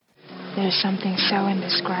There's something so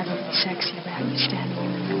indescribably sexy about you standing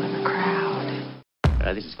in the middle of a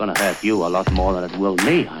crowd. This is going to hurt you a lot more than it will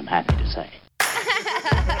me, I'm happy to say.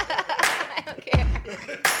 I don't care.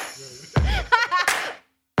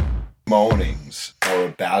 Mornings are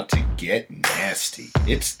about to get nasty.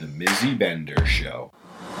 It's the Mizzy Bender Show.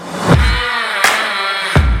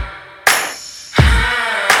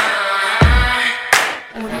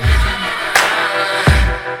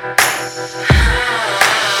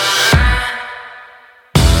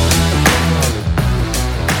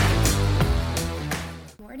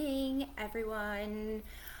 Morning, everyone.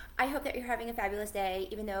 I hope that you're having a fabulous day,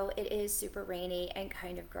 even though it is super rainy and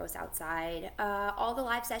kind of gross outside. All the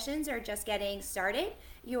live sessions are just getting started.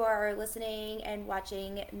 You are listening and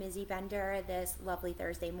watching Mizzy Bender this lovely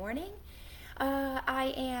Thursday morning.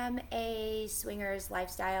 I am a swingers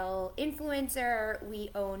lifestyle influencer.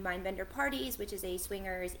 We own Mindbender Parties, which is a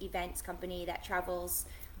swingers events company that travels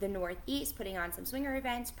the Northeast, putting on some swinger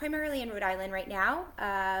events, primarily in Rhode Island right now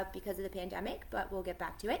because of the pandemic, but we'll get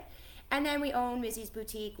back to it. And then we own Mizzy's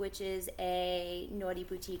Boutique, which is a naughty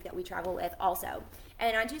boutique that we travel with also.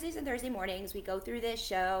 And on Tuesdays and Thursday mornings, we go through this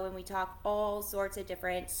show and we talk all sorts of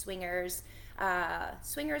different swingers,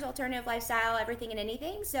 alternative lifestyle, everything and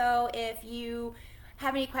anything. So if you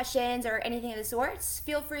have any questions or anything of the sorts,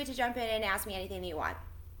 feel free to jump in and ask me anything that you want.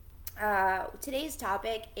 Today's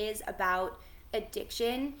topic is about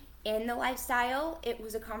addiction in the lifestyle. It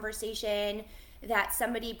was a conversation that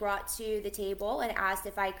somebody brought to the table and asked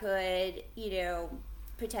if I could,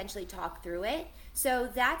 potentially talk through it. So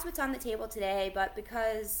that's what's on the table today, but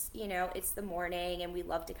because, it's the morning and we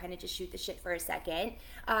love to kind of just shoot the shit for a second,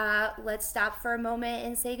 let's stop for a moment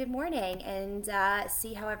and say good morning and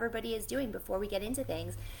see how everybody is doing before we get into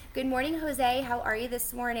things. Good morning, Jose. How are you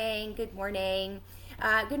this morning? Good morning.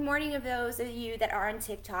 Good morning of those of you that are on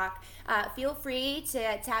TikTok. Feel free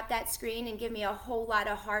to tap that screen and give me a whole lot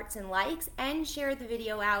of hearts and likes and share the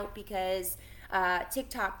video out because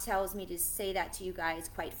TikTok tells me to say that to you guys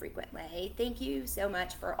quite frequently. Thank you so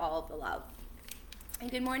much for all of the love. And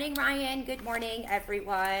good morning, Ryan. Good morning,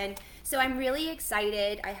 everyone. So I'm really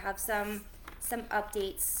excited. I have some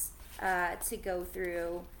updates to go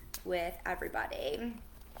through with everybody.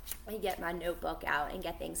 I get my notebook out and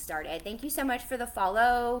get things started. Thank you so much for the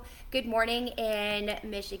follow. Good morning in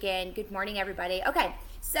Michigan. Good morning, everybody. Okay,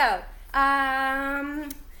 so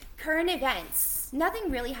current events.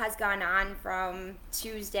 Nothing really has gone on from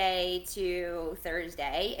Tuesday to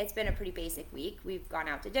Thursday. It's been a pretty basic week. We've gone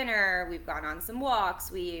out to dinner. We've gone on some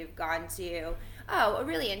walks. We've gone to, a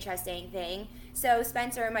really interesting thing. So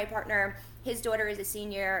Spencer, my partner, his daughter is a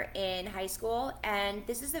senior in high school, and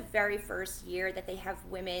this is the very first year that they have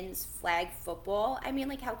women's flag football. I mean,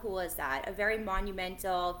 how cool is that? A very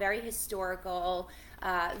monumental, very historical,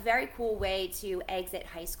 very cool way to exit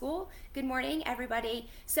high school. Good morning, everybody.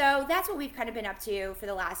 So that's what we've kind of been up to for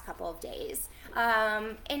the last couple of days.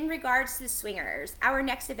 In regards to swingers, our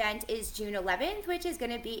next event is June 11th, which is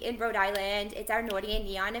going to be in Rhode Island. It's our Naughty and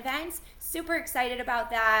Neon event. Super excited about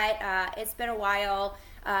that. It's been a while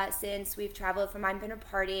since we've traveled for Mindbender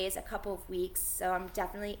Parties, a couple of weeks, so I'm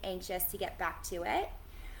definitely anxious to get back to it.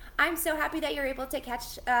 I'm so happy that you're able to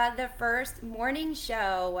catch the first morning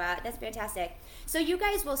show. That's fantastic. So you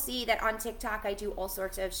guys will see that on TikTok I do all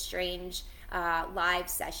sorts of strange live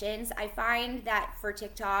sessions. I find that for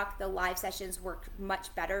TikTok, the live sessions work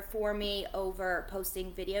much better for me over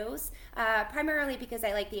posting videos, primarily because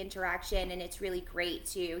I like the interaction and it's really great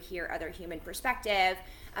to hear other human perspective.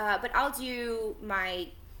 But I'll do my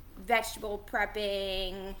vegetable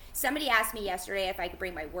prepping. Somebody asked me yesterday if I could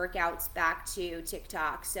bring my workouts back to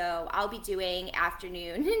TikTok. So I'll be doing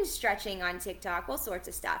afternoon stretching on TikTok, all sorts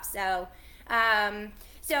of stuff. So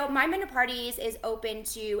Mindbender Parties is open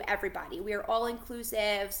to everybody. We are all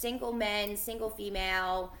inclusive, single men, single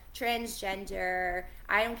female, transgender.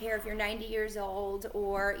 I don't care if you're 90 years old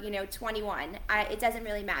or 21. It doesn't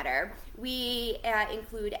really matter. We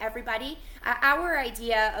include everybody. Our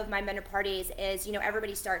idea of Mindbender Parties is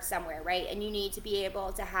everybody starts somewhere, right? And you need to be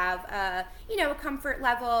able to have a comfort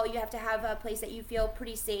level. You have to have a place that you feel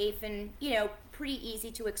pretty safe and pretty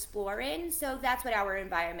easy to explore in. So that's what our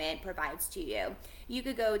environment provides to you. You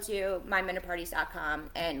could go to mindbenderparties.com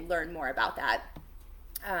and learn more about that.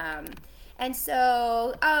 And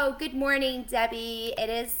so, good morning, Debbie. It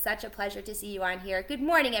is such a pleasure to see you on here. Good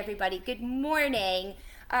morning, everybody. Good morning.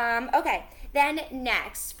 Okay, then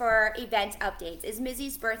next for event updates is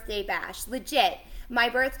Mizzy's birthday bash. Legit. My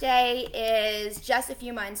birthday is just a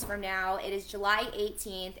few months from now. It is July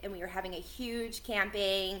 18th, and we are having a huge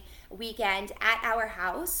camping weekend at our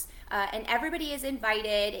house. And everybody is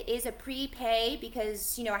invited. It is a prepay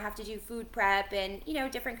because, I have to do food prep and,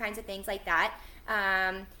 different kinds of things like that.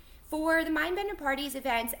 For the Mindbender Parties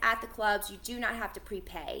events at the clubs, you do not have to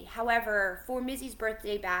prepay. However, for Mizzy's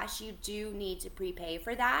birthday bash, you do need to prepay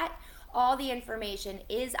for that. All the information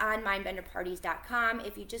is on mindbenderparties.com.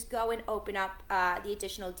 If you just go and open up the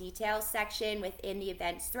additional details section within the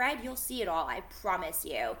events thread, you'll see it all, I promise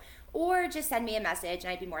you. Or just send me a message and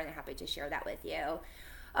I'd be more than happy to share that with you.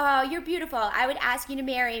 Oh, you're beautiful. I would ask you to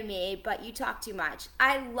marry me, but you talk too much.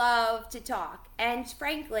 I love to talk. And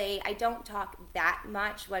frankly, I don't talk that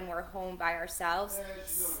much when we're home by ourselves.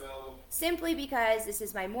 Simply because this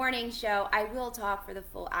is my morning show, I will talk for the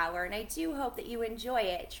full hour. And I do hope that you enjoy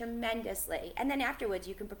it tremendously. And then afterwards,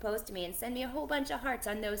 you can propose to me and send me a whole bunch of hearts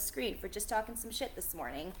on those screen for just talking some shit this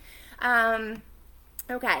morning.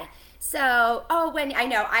 Okay, so,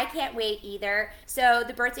 I can't wait either. So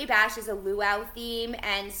the birthday bash is a luau theme,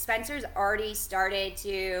 and Spencer's already started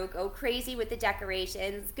to go crazy with the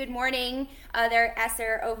decorations. Good morning, other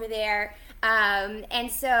Esser over there.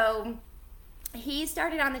 And so he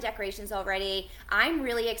started on the decorations already. I'm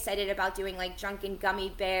really excited about doing like drunken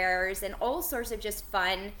gummy bears and all sorts of just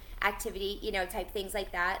fun activity, type things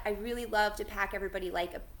like that. I really love to pack everybody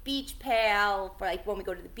like a beach pail for like when we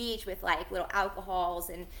go to the beach with like little alcohols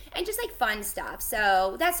and just like fun stuff.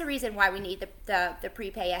 So that's the reason why we need the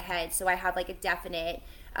prepay ahead, so I have like a definite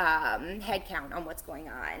head count on what's going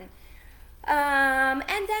on.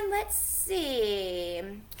 And then let's see.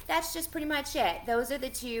 That's just pretty much it. Those are the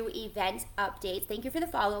two event updates. Thank you for the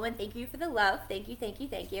follow and thank you for the love. Thank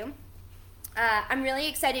you. I'm really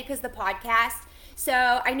excited because the podcast. So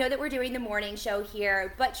I know that we're doing the morning show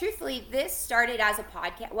here, but truthfully, this started as a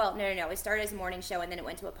podcast. Well, no. It started as a morning show and then it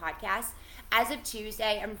went to a podcast. As of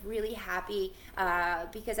Tuesday, I'm really happy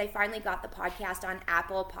because I finally got the podcast on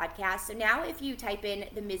Apple Podcasts. So now if you type in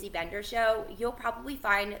the Mizzy Bender Show, you'll probably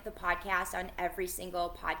find the podcast on every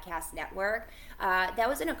single podcast network. That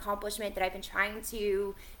was an accomplishment that I've been trying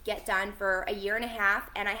to get done for a year and a half,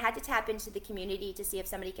 and I had to tap into the community to see if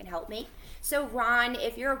somebody can help me. So Ron,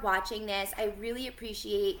 if you're watching this, I really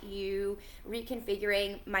appreciate you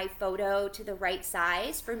reconfiguring my photo to the right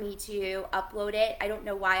size for me to upload it. I don't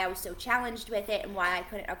know why I was so challenged with it and why I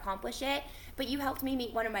couldn't accomplish it, but you helped me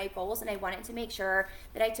meet one of my goals, and I wanted to make sure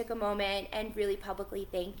that I took a moment and really publicly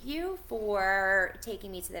thank you for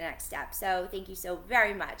taking me to the next step. So thank you so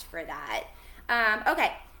very much for that.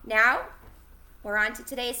 Okay, now we're on to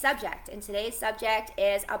today's subject, and today's subject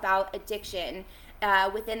is about addiction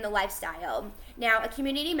within the lifestyle. Now, a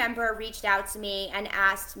community member reached out to me and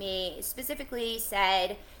asked me, specifically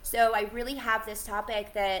said, so I really have this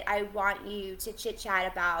topic that I want you to chit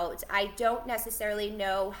chat about. I don't necessarily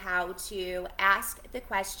know how to ask the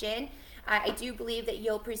question. I do believe that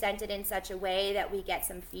you'll present it in such a way that we get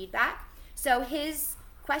some feedback. So his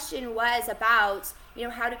question was about,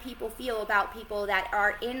 how do people feel about people that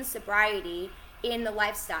are in sobriety in the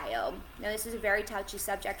lifestyle? Now, this is a very touchy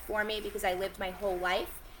subject for me because I lived my whole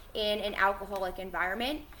life in an alcoholic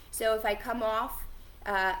environment. So if I come off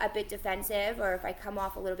a bit defensive, or if I come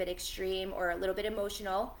off a little bit extreme or a little bit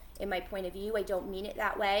emotional in my point of view, I don't mean it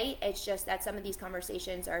that way. It's just that some of these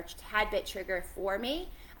conversations are a tad bit trigger for me.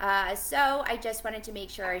 So I just wanted to make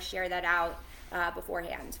sure I share that out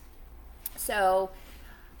beforehand. So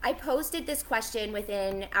I posted this question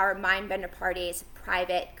within our Mindbender Parties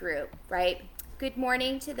private group, right? Good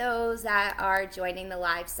morning to those that are joining the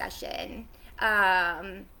live session.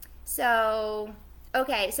 So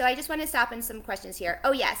I just want to stop in some questions here.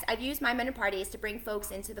 Oh yes, I've used Mindbender Parties to bring folks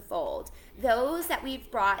into the fold. Those that we've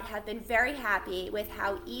brought have been very happy with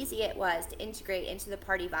how easy it was to integrate into the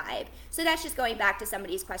party vibe. So that's just going back to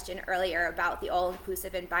somebody's question earlier about the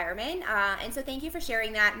all-inclusive environment. And so thank you for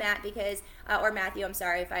sharing that, Matt, because, or Matthew, I'm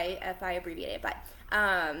sorry if I abbreviate it, but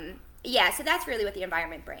yeah, so that's really what the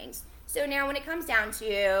environment brings. So now when it comes down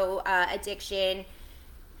to addiction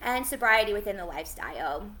and sobriety within the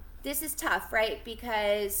lifestyle, this is tough, right?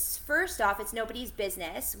 Because first off, it's nobody's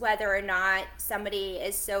business whether or not somebody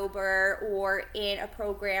is sober or in a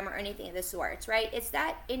program or anything of the sorts, right? It's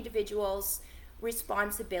that individual's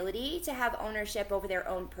responsibility to have ownership over their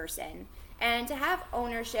own person. And to have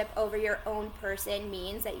ownership over your own person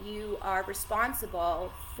means that you are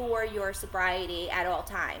responsible for your sobriety at all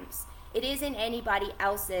times. It isn't anybody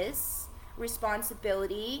else's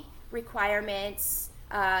responsibility, requirements,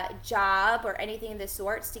 job, or anything of the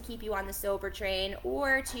sorts to keep you on the sober train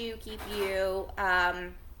or to keep you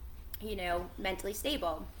mentally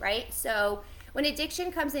stable, right? So when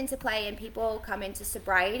addiction comes into play and people come into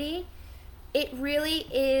sobriety, it really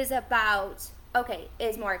is about, okay,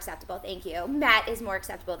 is more acceptable, thank you. Matt is more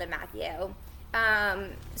acceptable than Matthew.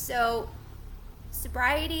 So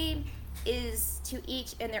sobriety is to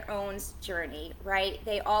each in their own journey, right?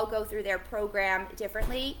 They all go through their program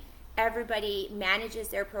differently. Everybody manages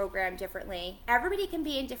their program differently. Everybody can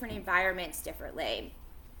be in different environments differently.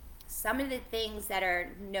 Some of the things that are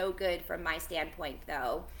no good from my standpoint,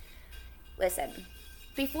 though, listen,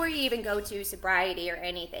 before you even go to sobriety or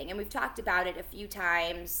anything, and we've talked about it a few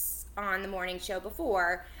times on the morning show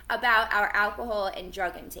before, about our alcohol and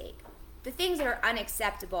drug intake. The things that are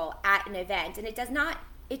unacceptable at an event, and it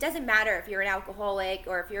doesn't matter if you're an alcoholic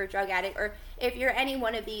or if you're a drug addict or if you're any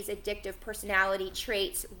one of these addictive personality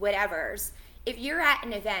traits, whatevers. If you're at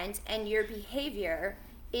an event and your behavior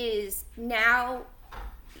is now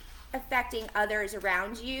affecting others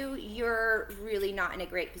around you, you're really not in a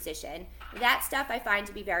great position. That stuff I find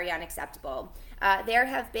to be very unacceptable. There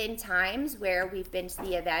have been times where we've been to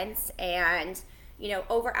the events and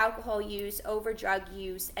over alcohol use, over drug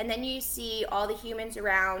use, and then you see all the humans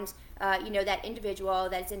around, that individual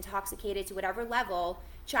that's intoxicated to whatever level,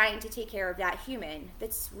 trying to take care of that human.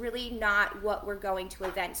 That's really not what we're going to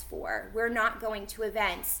events for. We're not going to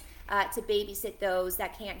events to babysit those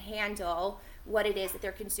that can't handle what it is that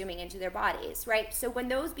they're consuming into their bodies, right? So when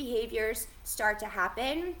those behaviors start to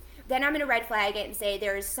happen, then I'm going to red flag it and say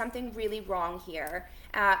there's something really wrong here.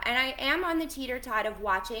 And I am on the teeter-tot of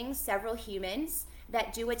watching several humans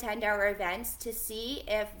that do attend our events to see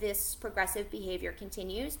if this progressive behavior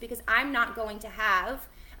continues, because I'm not going to have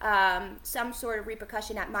some sort of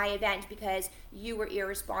repercussion at my event because you were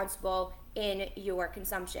irresponsible in your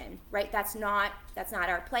consumption, right? That's not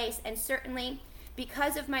our place. And certainly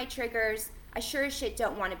because of my triggers, I sure as shit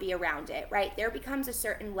don't want to be around it, right? There becomes a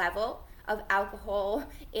certain level of alcohol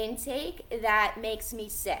intake that makes me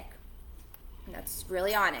sick. And that's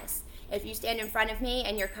really honest. If you stand in front of me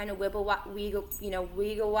and you're kind of wiggle wobbling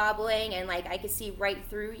and like I can see right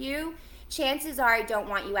through you, chances are I don't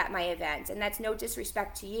want you at my event. And that's no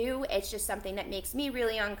disrespect to you. It's just something that makes me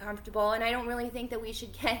really uncomfortable. And I don't really think that we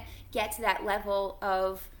should get to that level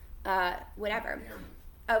of whatever.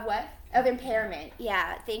 Of what? Of impairment.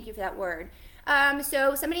 Yeah, thank you for that word.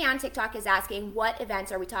 So somebody on TikTok is asking, what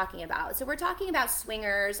events are we talking about? So we're talking about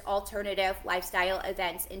swingers, alternative lifestyle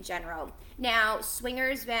events in general. Now,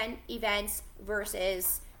 swingers events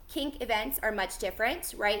versus kink events are much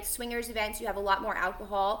different, right? Swingers events, you have a lot more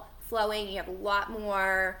alcohol flowing, you have a lot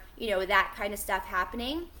more, that kind of stuff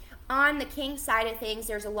happening. On the kink side of things,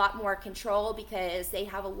 there's a lot more control because they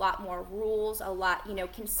have a lot more rules,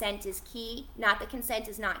 consent is key. Not that consent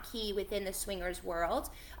is not key within the swingers world.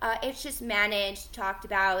 It's just managed, talked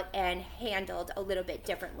about, and handled a little bit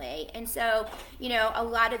differently. And so, a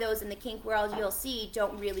lot of those in the kink world you'll see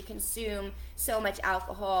don't really consume so much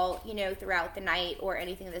alcohol, throughout the night or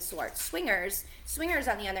anything of the sort. Swingers,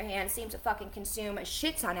 on the other hand, seem to fucking consume a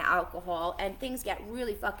shit ton of alcohol and things get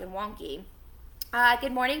really fucking wonky.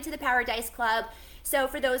 Good morning to the Paradise Club. So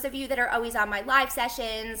for those of you that are always on my live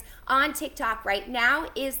sessions on TikTok right now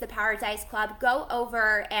is the Paradise Club. Go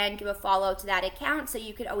over and give a follow to that account so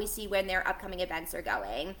you can always see when their upcoming events are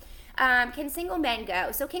going. Can single men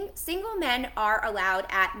go? So single men are allowed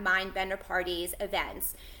at Mindbender Parties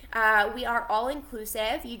events. We are all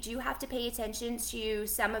inclusive. You do have to pay attention to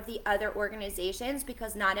some of the other organizations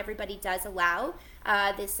because not everybody does allow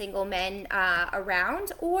the single men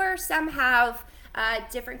around, or some have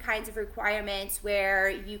different kinds of requirements where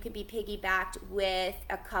you can be piggybacked with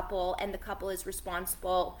a couple and the couple is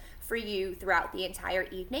responsible for you throughout the entire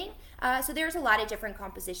evening. So there's a lot of different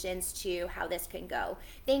compositions to how this can go.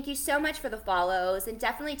 Thank you so much for the follows, and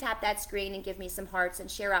definitely tap that screen and give me some hearts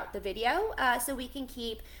and share out the video so we can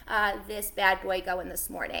keep this bad boy going this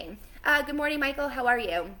morning. Good morning, Michael. How are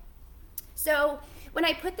you? So when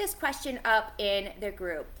I put this question up in the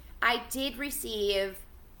group, I did receive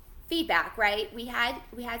feedback, right? We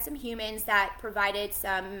had some humans that provided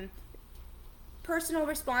some personal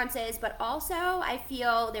responses, but also I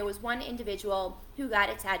feel there was one individual who got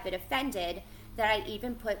a tad bit offended that I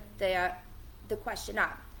even put the question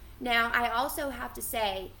up. Now, I also have to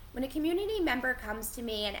say, when a community member comes to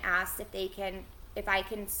me and asks if I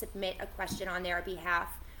can submit a question on their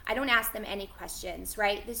behalf, I don't ask them any questions,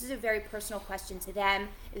 right? This is a very personal question to them.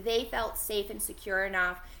 They felt safe and secure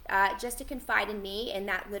enough just to confide in me in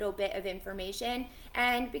that little bit of information.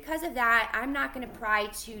 And because of that, I'm not going to pry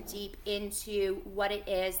too deep into what it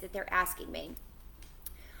is that they're asking me.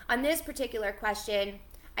 On this particular question,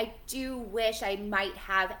 I do wish I might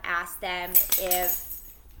have asked them if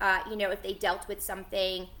they dealt with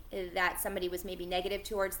something that somebody was maybe negative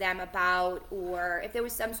towards them about, or if there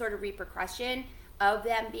was some sort of repercussion of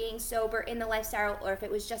them being sober in the lifestyle, or if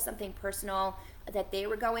it was just something personal that they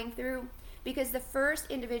were going through. Because the first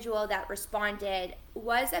individual that responded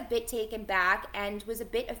was a bit taken back and was a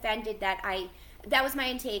bit offended that was my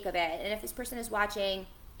intake of it. And if this person is watching,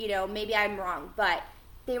 maybe I'm wrong, but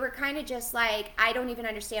they were kind of just like, I don't even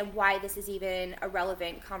understand why this is even a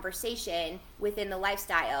relevant conversation within the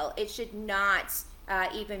lifestyle. It should not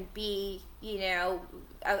even be,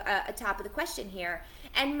 a top of the question here.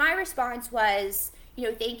 And my response was,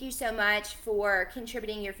 thank you so much for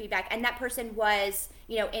contributing your feedback. And that person was,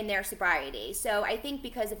 in their sobriety. So I think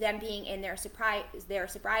because of them being in their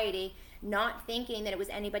sobriety, not thinking that it was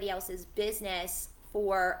anybody else's business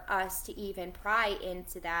for us to even pry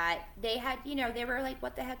into that, they had, they were like,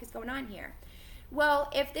 what the heck is going on here?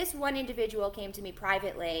 Well, if this one individual came to me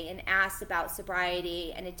privately and asked about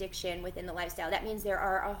sobriety and addiction within the lifestyle, that means there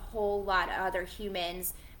are a whole lot of other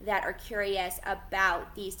humans that are curious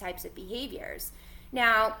about these types of behaviors.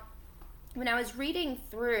 Now, when I was reading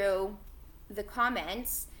through the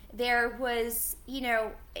comments, there was,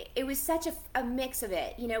 it was such a mix of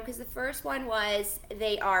it, because the first one was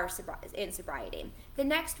they are in sobriety. The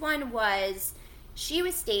next one was she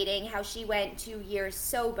was stating how she went 2 years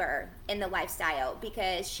sober in the lifestyle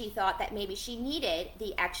because she thought that maybe she needed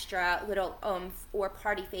the extra little oomph or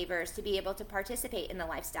party favors to be able to participate in the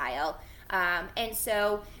lifestyle. And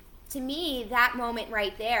so to me, that moment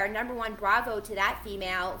right there, number one, bravo to that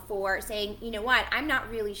female for saying, you know what, I'm not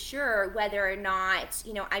really sure whether or not,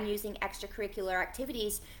 I'm using extracurricular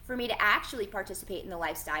activities for me to actually participate in the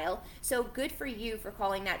lifestyle. So good for you for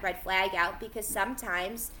calling that red flag out, because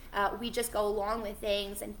sometimes we just go along with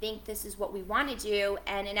things and think this is what we want to do,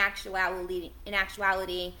 and in actuality,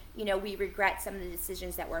 we regret some of the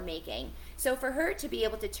decisions that we're making. So for her to be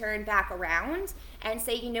able to turn back around and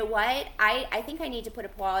say, you know what, I think I need to put a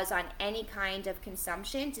pause on any kind of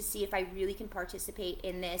consumption to see if I really can participate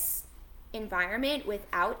in this environment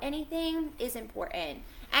without anything is important.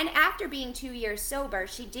 And after being 2 years sober,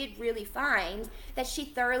 she did really find that she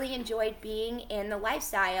thoroughly enjoyed being in the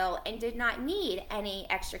lifestyle and did not need any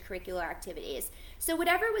extracurricular activities. So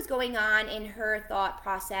whatever was going on in her thought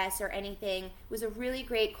process or anything was a really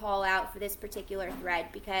great call out for this particular thread,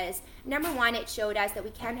 because number one, it showed us that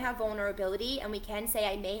we can have vulnerability and we can say,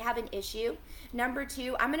 I may have an issue. Number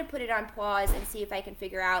two, I'm going to put it on pause and see if I can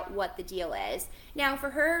figure out what the deal is. Now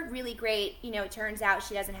for her, really great, it turns out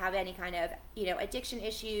she doesn't have any kind of, addiction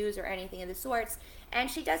issues or anything of the sorts.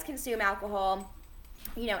 And she does consume alcohol,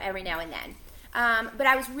 every now and then. But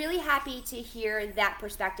I was really happy to hear that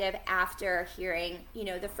perspective after hearing,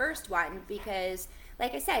 the first one, because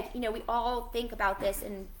like I said, we all think about this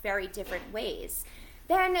in very different ways.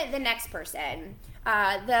 Then the next person,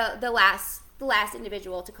 the last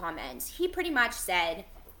individual to comment, he pretty much said,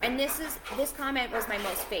 and this comment was my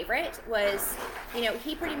most favorite, was,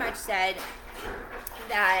 he pretty much said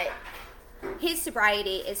that his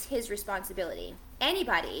sobriety is his responsibility.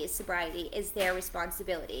 Anybody's sobriety is their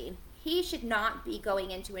responsibility. He should not be going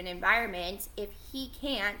into an environment if he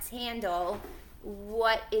can't handle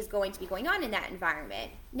what is going to be going on in that environment.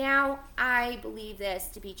 Now, I believe this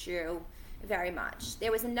to be true very much.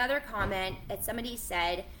 There was another comment that somebody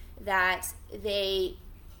said that it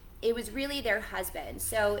was really their husband.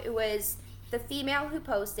 So it was the female who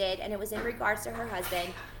posted, and it was in regards to her husband,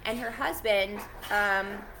 and her husband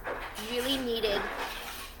really needed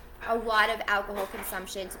a lot of alcohol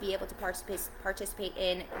consumption to be able to participate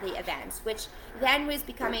in the events, which then was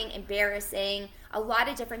becoming embarrassing. A lot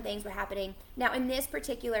of different things were happening. Now, in this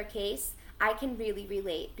particular case, I can really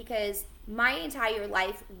relate, because my entire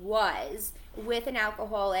life was with an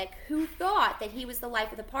alcoholic who thought that he was the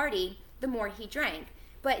life of the party the more he drank.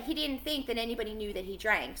 But he didn't think that anybody knew that he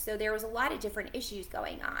drank. So there was a lot of different issues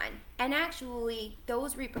going on. And actually,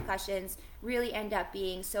 those repercussions really end up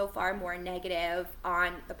being so far more negative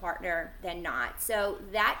on the partner than not. So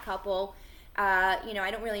that couple, I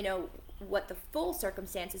don't really know what the full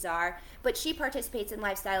circumstances are, but she participates in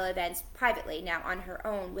lifestyle events privately now on her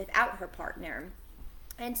own without her partner.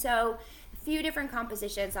 And so a few different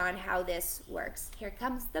compositions on how this works. Here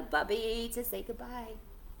comes the bubby to say goodbye.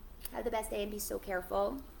 Have the best day and be so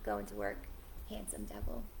careful going to work, handsome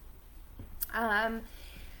devil.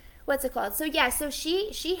 What's it called? So yeah, so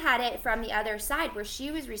she had it from the other side, where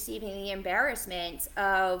she was receiving the embarrassment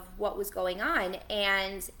of what was going on,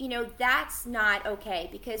 and that's not okay,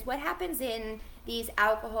 because what happens in these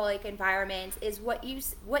alcoholic environments is what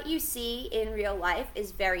you see in real life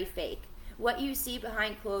is very fake. what you see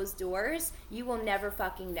behind closed doors, you will never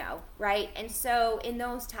fucking know, right? And so in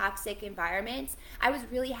those toxic environments, I was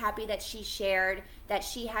really happy that she shared that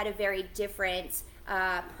she had a very different,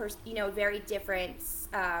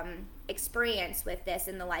 experience with this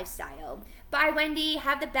in the lifestyle. Bye, Wendy.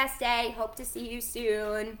 Have the best day. Hope to see you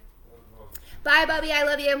soon. Bye, Bubby. I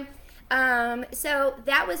love you. So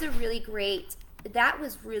that was really great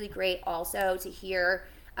also to hear,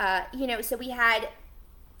 so we had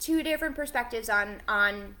two different perspectives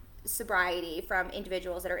on sobriety from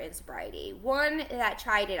individuals that are in sobriety. One that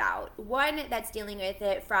tried it out, one that's dealing with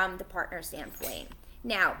it from the partner standpoint.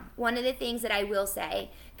 Now, one of the things that I will say,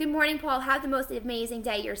 good morning, Paul, have the most amazing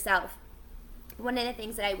day yourself. One of the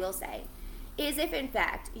things that I will say is if in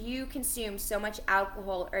fact you consume so much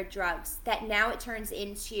alcohol or drugs that now it turns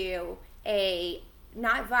into I'm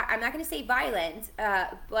not going to say violent,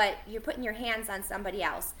 but you're putting your hands on somebody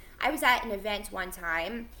else. I was at an event one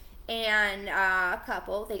time, and a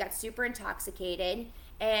couple, they got super intoxicated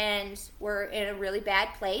and were in a really bad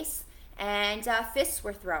place, and fists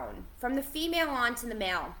were thrown from the female onto the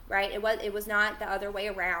male, right? It was not the other way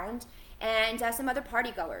around. And some other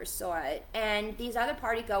party goers saw it, and these other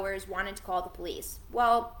party goers wanted to call the police.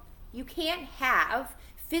 Well, you can't have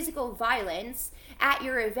physical violence at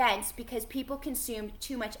your events because people consumed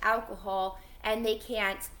too much alcohol and they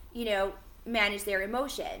can't, manage their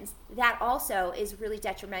emotions. That also is really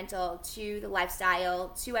detrimental to the lifestyle,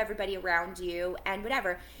 to everybody around you, and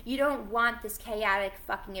whatever. You don't want this chaotic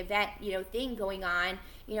fucking event, thing going on,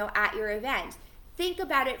 at your event. Think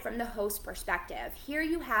about it from the host perspective. Here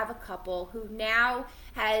you have a couple who now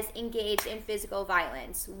has engaged in physical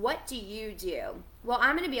violence. What do you do? Well,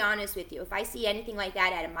 I'm going to be honest with you. If I see anything like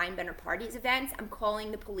that at a Mindbender Parties event, I'm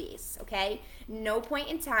calling the police, okay? No point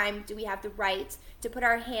in time do we have the right to put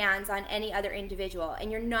our hands on any other individual.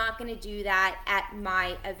 And you're not going to do that at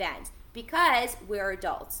my event because we're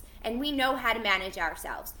adults and we know how to manage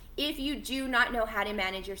ourselves. If you do not know how to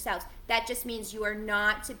manage yourselves, that just means you are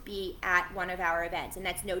not to be at one of our events. And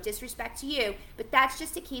that's no disrespect to you, but that's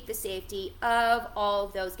just to keep the safety of all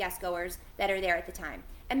of those guest goers that are there at the time.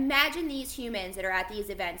 Imagine these humans that are at these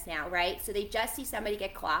events now, right? So they just see somebody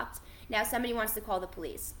get clocked. Now somebody wants to call the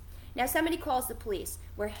police. Now somebody calls the police.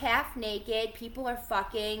 We're half naked. People are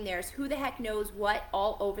fucking. There's who the heck knows what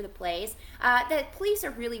all over the place. The police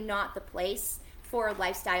are really not the place for a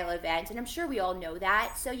lifestyle event, and I'm sure we all know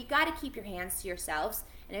that. So you got to keep your hands to yourselves.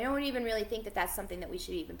 And I don't even really think that that's something that we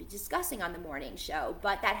should even be discussing on the morning show,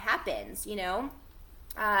 but that happens,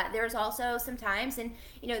 There's also some times, and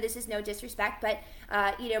this is no disrespect, but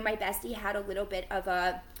my bestie had a little bit of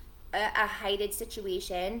a heighted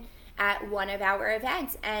situation at one of our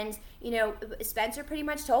events, and Spencer pretty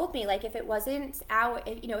much told me, like, if it wasn't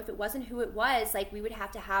if it wasn't who it was, like, we would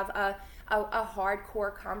have to have a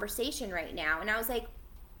hardcore conversation right now. And I was like,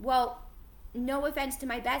 well, no offense to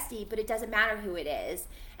my bestie, but it doesn't matter who it is.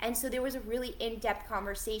 And so there was a really in-depth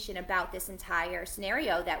conversation about this entire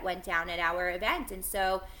scenario that went down at our event. And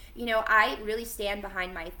so, I really stand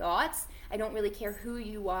behind my thoughts. I don't really care who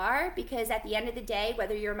you are, because at the end of the day,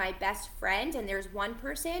 whether you're my best friend and there's one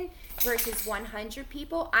person versus 100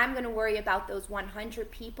 people, I'm going to worry about those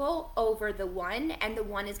 100 people over the one, and the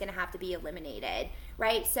one is going to have to be eliminated,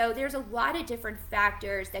 right? So there's a lot of different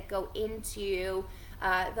factors that go into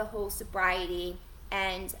the whole sobriety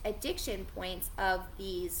and addiction points of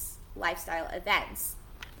these lifestyle events.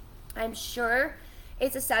 I'm sure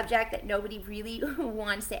it's a subject that nobody really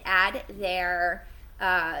wants to add their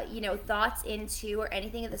thoughts into or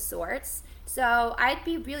anything of the sorts. So I'd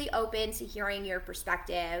be really open to hearing your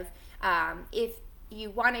perspective. If you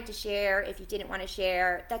wanted to share, if you didn't want to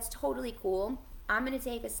share, that's totally cool. I'm going to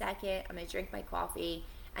take a second. I'm going to drink my coffee,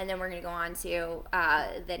 and then we're going to go on to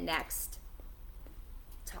the next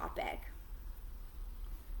topic.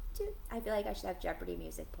 I feel like I should have Jeopardy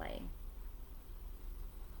music playing.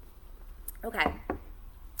 Okay.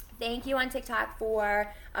 Thank you on TikTok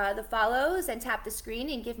for the follows, and tap the screen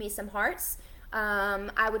and give me some hearts.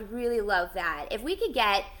 I would really love that. If we could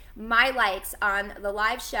get my likes on the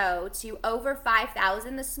live show to over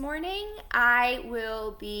 5,000 this morning, I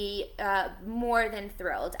will be more than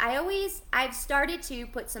thrilled. I've started to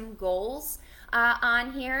put some goals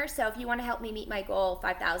on here, so if you want to help me meet my goal,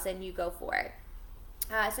 5,000, you go for it.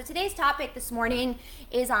 So today's topic this morning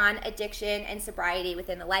is on addiction and sobriety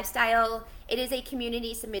within the lifestyle. It is a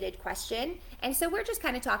community submitted question, and so we're just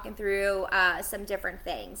kind of talking through some different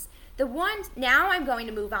things. Now I'm going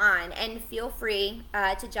to move on, and feel free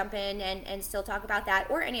to jump in and still talk about that,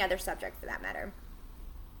 or any other subject for that matter.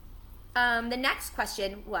 The next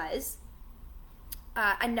question was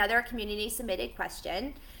another community submitted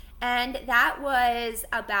question, And that was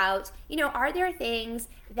about, are there things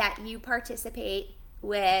that you participate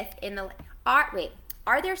with in the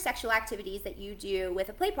are there sexual activities that you do with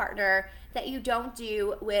a play partner that you don't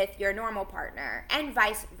do with your normal partner, and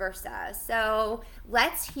vice versa? So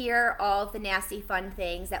let's hear all of the nasty fun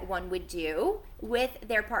things that one would do with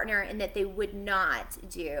their partner and that they would not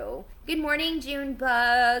do. Good morning,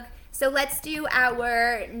 Junebug. So let's do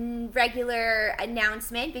our regular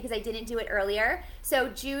announcement because I didn't do it earlier. So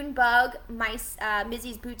Junebug, my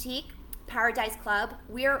Mizzy's Boutique, Paradise Club,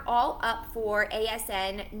 we're all up for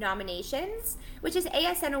ASN nominations, which is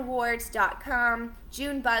asnawards.com.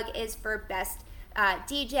 Junebug is for best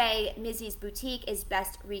DJ, Mizzy's Boutique is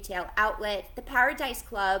best retail outlet, the Paradise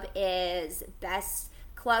Club is best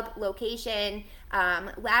club location,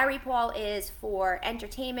 Larry Paul is for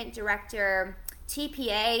entertainment director,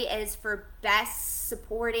 TPA is for best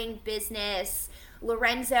supporting business,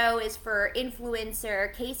 Lorenzo is for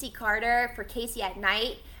influencer, Casey Carter for Casey at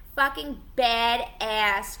Night. Fucking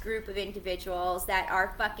badass group of individuals that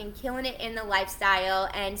are fucking killing it in the lifestyle,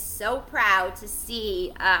 and so proud to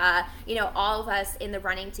see all of us in the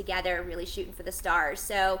running together, really shooting for the stars.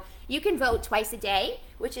 So you can vote twice a day,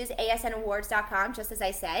 which is asnawards.com, just as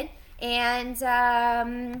I said, and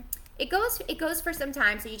it goes for some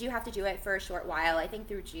time, so you do have to do it for a short while, I think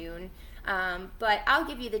through June. But I'll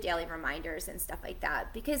give you the daily reminders and stuff like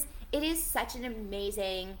that because it is such an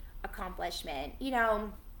amazing accomplishment.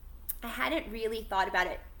 I hadn't really thought about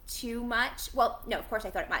it too much. Well, no, of course I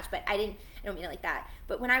thought it much, but I don't mean it like that.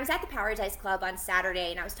 But when I was at the Paradise Club on Saturday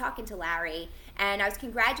and I was talking to Larry and I was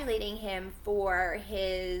congratulating him for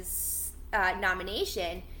his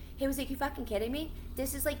nomination, he was like, "You fucking kidding me?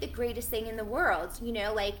 This is like the greatest thing in the world."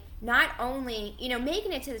 Not only,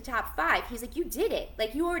 making it to the top 5, he's like, "You did it.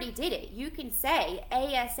 Like, you already did it. You can say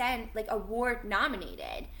ASN, like, award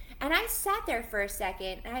nominated." And I sat there for a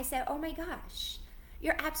second and I said, "Oh my gosh.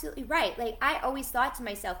 You're absolutely right." Like, I always thought to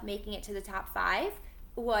myself, making it to the top 5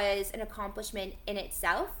 was an accomplishment in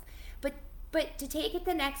itself. But to take it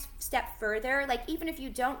the next step further, like, even if you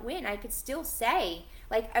don't win, I could still say,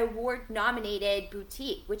 like, award-nominated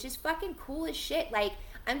boutique, which is fucking cool as shit. Like,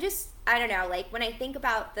 I don't know, like, when I think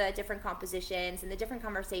about the different compositions and the different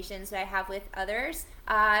conversations that I have with others,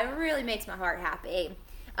 it really makes my heart happy.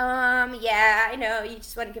 Yeah, I know, you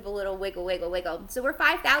just want to give a little wiggle. So we're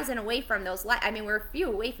 5,000 away from those, we're a few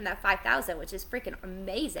away from that 5,000, which is freaking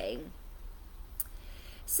amazing.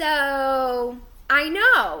 So, I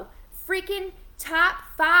know, freaking top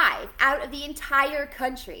 5 out of the entire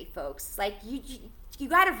country, folks. Like, you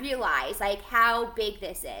gotta realize, like, how big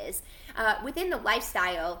this is. Within the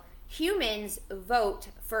lifestyle, humans vote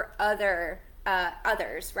for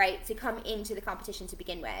others, right, to come into the competition to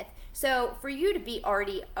begin with. So for you to be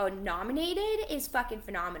already nominated is fucking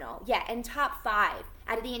phenomenal. Yeah, and top 5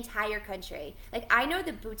 out of the entire country. Like, I know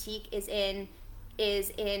the boutique is in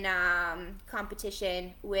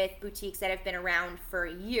competition with boutiques that have been around for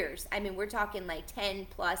years. We're talking like 10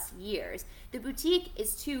 plus years. The boutique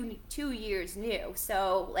is two years new.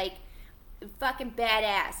 So, like, fucking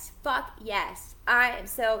badass. Fuck yes. I am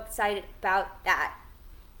so excited about that.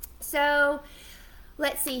 So,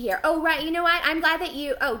 let's see here. Oh, right. You know what? I'm glad that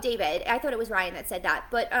David. I thought it was Ryan that said that.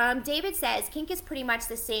 But David says kink is pretty much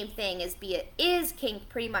the same thing as kink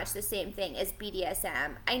pretty much the same thing as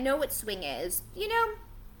BDSM. I know what swing is.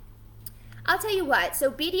 I'll tell you what.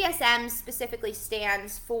 So BDSM specifically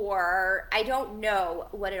stands for, I don't know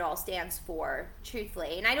what it all stands for,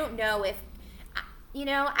 truthfully. And I don't know if,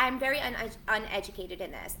 I'm very uneducated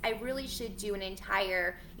in this. I really should do an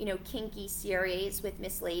entire, kinky series with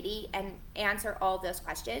Miss Lady and answer all those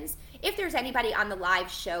questions. If there's anybody on the live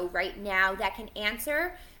show right now that can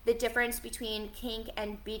answer the difference between kink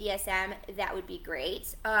and BDSM, that would be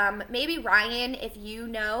great. Maybe Ryan, if you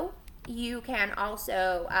know, you can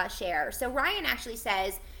also share. So Ryan actually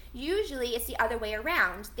says, usually it's the other way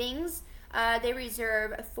around. Things they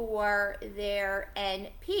reserve for their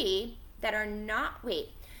NP that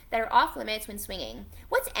are off limits when swinging.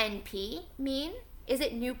 What's NP mean? Is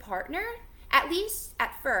it new partner? At least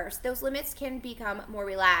at first, those limits can become more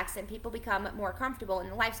relaxed and people become more comfortable in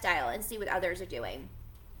the lifestyle and see what others are doing.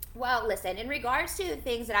 Well, listen, in regards to the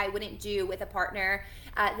things that I wouldn't do with a partner,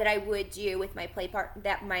 that I would do with my play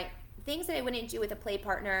things that I wouldn't do with a play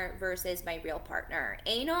partner versus my real partner.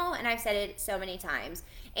 Anal, and I've said it so many times,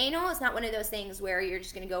 anal is not one of those things where you're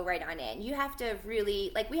just going to go right on in. You have to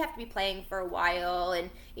really, we have to be playing for a while, and,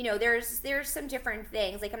 there's some different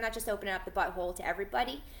things. Like, I'm not just opening up the butthole to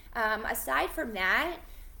everybody. Aside from that,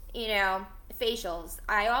 facials.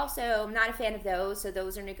 I also am not a fan of those, so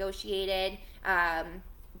those are negotiated.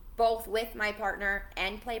 both with my partner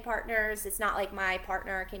and play partners. It's not like my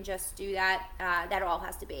partner can just do that. That all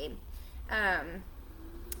has to be. I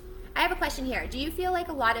have a question here. Do you feel like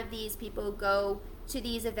a lot of these people go to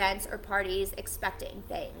these events or parties expecting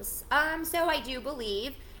things? So I do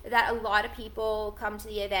believe that a lot of people come to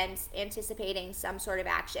the events anticipating some sort of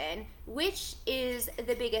action, which is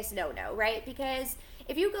the biggest no-no, right? Because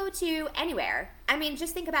if you go to anywhere, I mean,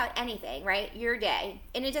 just think about anything, right? Your day,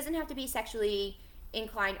 and it doesn't have to be sexually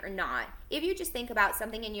inclined or not. If you just think about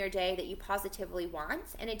something in your day that you positively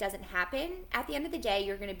want and it doesn't happen, at the end of the day,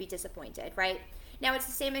 you're going to be disappointed, right? Now, it's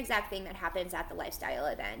the same exact thing that happens at the lifestyle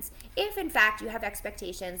events. If, in fact, you have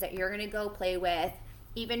expectations that you're going to go play with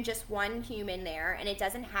even just one human there and it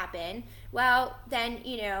doesn't happen, well, then,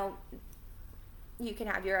 you can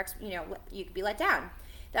have you could be let down.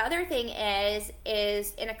 The other thing is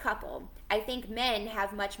in a couple, I think men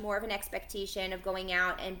have much more of an expectation of going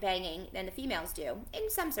out and banging than the females do in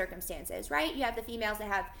some circumstances, right? You have the females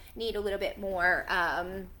that need a little bit more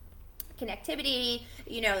connectivity,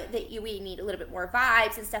 we need a little bit more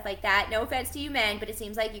vibes and stuff like that. No offense to you men, but it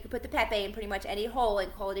seems like you could put the Pepe in pretty much any hole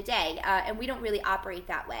and call it a day, and we don't really operate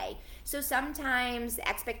that way. So sometimes the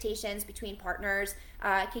expectations between partners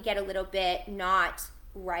could get a little bit not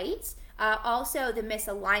right. Also, the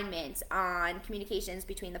misalignment on communications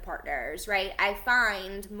between the partners, right? I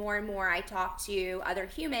find more and more I talk to other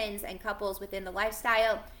humans and couples within the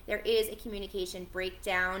lifestyle, there is a communication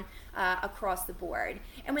breakdown across the board.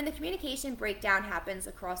 And when the communication breakdown happens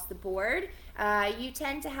across the board, you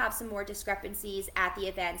tend to have some more discrepancies at the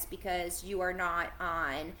events because you are not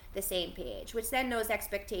on the same page, which then those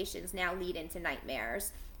expectations now lead into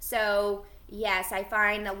nightmares. So yes, I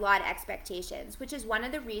find a lot of expectations, which is one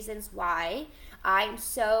of the reasons why I'm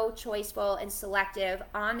so choiceful and selective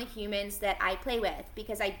on the humans that I play with,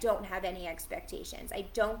 because I don't have any expectations. I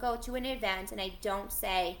don't go to an event and I don't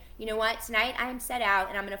say, you know what, tonight I'm set out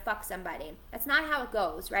and I'm going to fuck somebody. That's not how it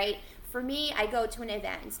goes, right? For me, I go to an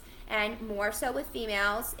event, and more so with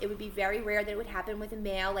females. It would be very rare that it would happen with a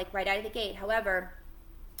male, like right out of the gate. However,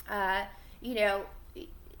 I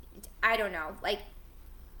don't know, like,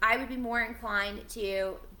 I would be more inclined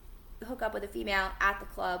to hook up with a female at the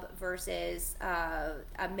club versus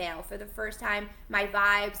a male for the first time. My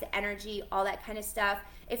vibes, the energy, all that kind of stuff,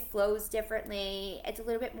 it flows differently. It's a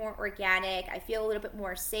little bit more organic. I feel a little bit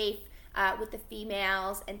more safe with the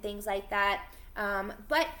females and things like that.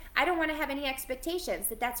 But I don't want to have any expectations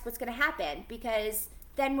that that's what's going to happen, because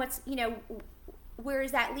then where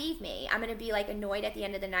does that leave me? I'm going to be like annoyed at the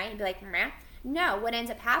end of the night and be like, meh. No, what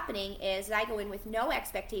ends up happening is I go in with no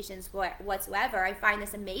expectations whatsoever. I find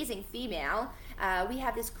this amazing female. We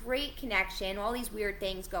have this great connection. All these weird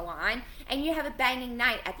things go on. And you have a banging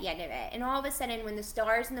night at the end of it. And all of a sudden, when the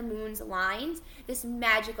stars and the moons aligned, this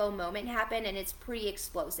magical moment happened, and it's pretty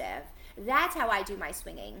explosive. That's how I do my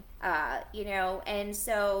swinging, And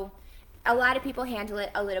so a lot of people handle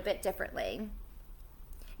it a little bit differently.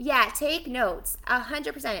 Yeah, take notes,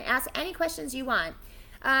 100%. Ask any questions you want.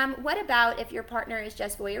 What about if your partner is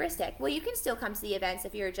just voyeuristic? Well, you can still come to the events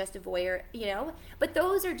if you're just a voyeur, but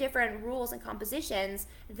those are different rules and compositions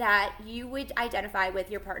that you would identify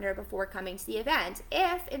with your partner before coming to the event.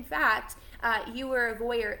 If, in fact, you were a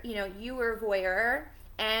voyeur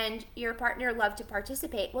and your partner loved to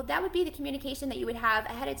participate, well, that would be the communication that you would have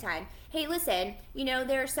ahead of time. Hey, listen,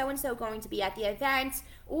 there's so-and-so going to be at the event,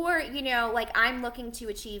 or, I'm looking to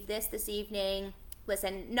achieve this evening.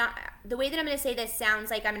 Listen, not the way that I'm going to say this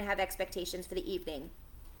sounds like I'm going to have expectations for the evening.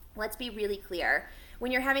 Let's be really clear.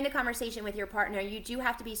 When you're having the conversation with your partner, you do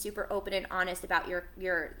have to be super open and honest about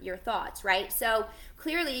your thoughts, right? So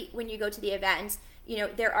clearly, when you go to the event,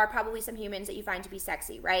 there are probably some humans that you find to be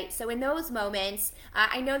sexy, right? So in those moments,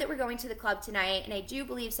 I know that we're going to the club tonight, and I do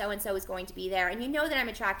believe so-and-so is going to be there, and you know that I'm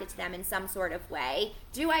attracted to them in some sort of way.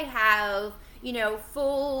 Do I have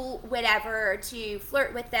full whatever to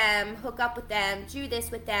flirt with them, hook up with them, do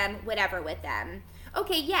this with them, whatever with them?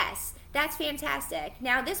 Okay, yes, that's fantastic.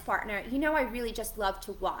 Now this partner, I really just love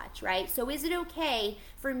to watch, right? So is it okay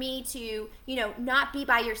for me to, not be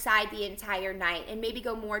by your side the entire night and maybe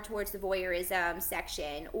go more towards the voyeurism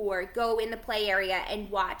section, or go in the play area and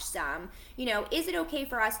watch some? Is it okay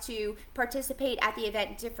for us to participate at the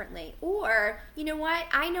event differently? Or, what?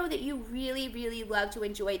 I know that you really, really love to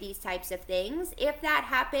enjoy these types of things. If that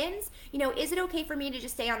happens, is it okay for me to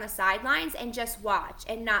just stay on the sidelines and just watch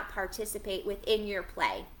and not participate within your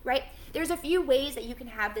play, right? There's a few ways that you can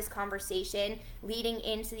have this conversation leading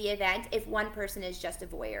into the event if one person is just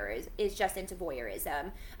into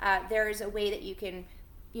voyeurism. There's a way that you can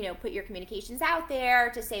put your communications out there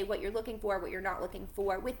to say what you're looking for, what you're not looking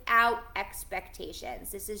for, without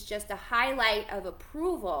expectations. This is just a highlight of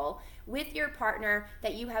approval with your partner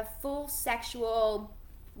that you have full sexual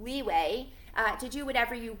leeway to do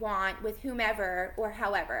whatever you want with whomever or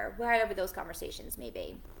however, whatever those conversations may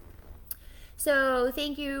be. So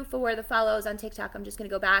thank you for the follows on TikTok. I'm just going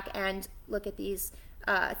to go back and look at these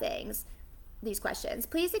these questions.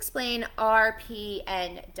 Please explain RP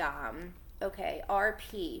and Dom. Okay,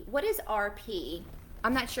 RP. What is RP?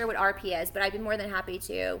 I'm not sure what RP is, but I'd be more than happy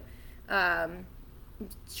to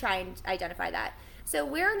try and identify that. So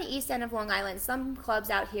we're on the east end of Long Island. Some clubs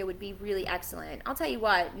out here would be really excellent. I'll tell you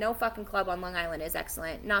what, no fucking club on Long Island is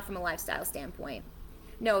excellent, not from a lifestyle standpoint.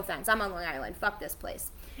 No offense, I'm on Long Island. Fuck this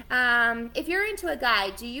place. If you're into a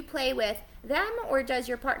guy, do you play with them or does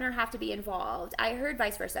your partner have to be involved? I heard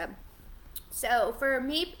vice versa. So for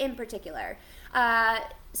me in particular,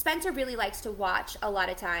 Spencer really likes to watch a lot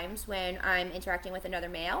of times when I'm interacting with another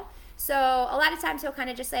male. So a lot of times he'll kind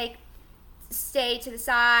of just like stay to the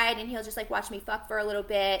side and he'll just like watch me fuck for a little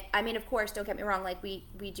bit. I mean, of course, don't get me wrong, like we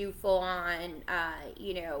do full on,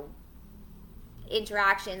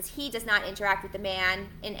 interactions. He does not interact with the man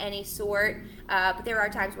in any sort, but there are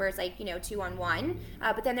times where it's like 2-on-1,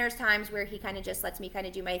 but then there's times where he kind of just lets me kind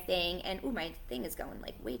of do my thing, and my thing is going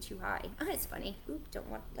like way too high. It's funny. Don't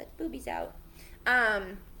want to let boobies out.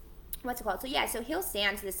 What's it called? So yeah, so he'll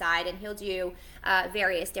stand to the side and he'll do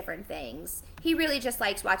various different things. He really just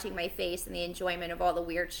likes watching my face and the enjoyment of all the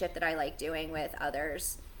weird shit that I like doing with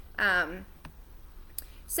others.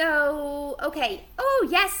 So, okay. Oh,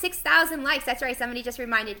 yes, 6,000 likes. That's right. Somebody just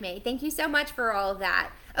reminded me. Thank you so much for all of that.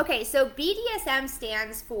 Okay, so BDSM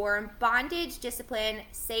stands for bondage, discipline,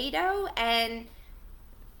 sado, and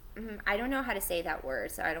I don't know how to say that word,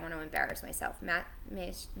 so I don't want to embarrass myself.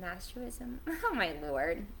 Masochism? Oh, my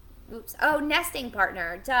Lord. Oops. Oh, nesting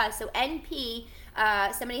partner. Duh. So NP,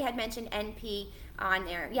 somebody had mentioned NP on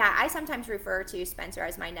there. Yeah, I sometimes refer to Spencer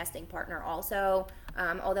as my nesting partner also,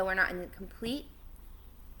 although we're not in complete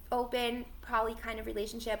open poly kind of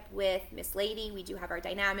relationship with Miss Lady. We do have our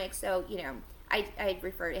dynamics, so I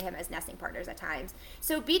refer to him as nesting partners at times.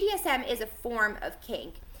 So BDSM is a form of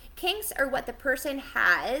kink. Kinks are what the person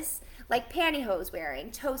has, like pantyhose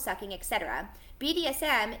wearing, toe sucking, etc.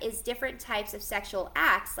 BDSM is different types of sexual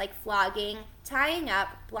acts like flogging, tying up,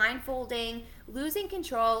 blindfolding, losing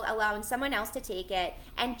control, allowing someone else to take it,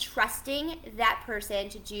 and trusting that person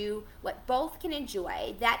to do what both can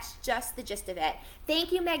enjoy. That's just the gist of it.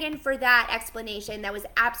 Thank you, Megan, for that explanation. That was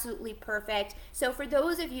absolutely perfect. So for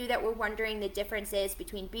those of you that were wondering the differences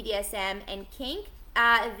between BDSM and kink,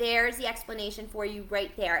 there's the explanation for you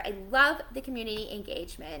right there. I love the community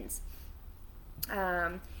engagement.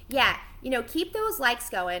 Yeah, keep those likes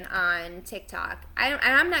going on TikTok.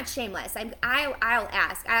 I'm not shameless. I'll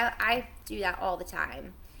ask. I do that all the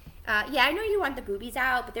time. Yeah, I know you want the boobies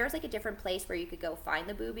out, but there's like a different place where you could go find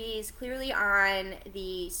the boobies. Clearly on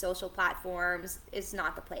the social platforms is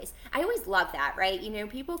not the place. I always love that, right?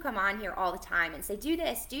 People come on here all the time and say, do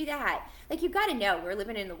this, do that. Like, you've got to know we're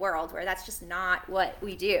living in the world where that's just not what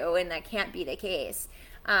we do, and that can't be the case.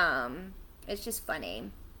 It's just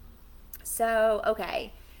funny. So,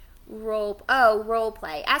 okay. Role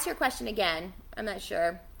play. Ask your question again. I'm not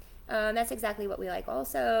sure. That's exactly what we like.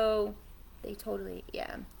 Also, they totally,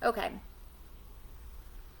 yeah. Okay.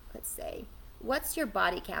 Let's see. What's your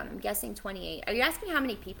body count? I'm guessing 28. Are you asking how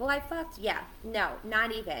many people I fucked? Yeah. No,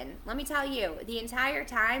 not even. Let me tell you, the entire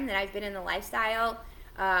time that I've been in the lifestyle,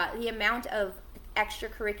 the amount of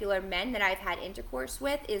extracurricular men that I've had intercourse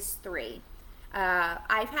with is 3.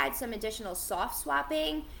 I've had some additional soft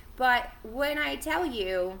swapping, but when I tell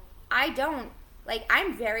you,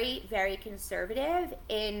 I'm very, very conservative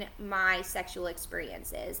in my sexual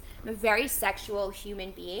experiences. I'm a very sexual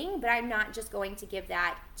human being, but I'm not just going to give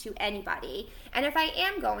that to anybody. And if I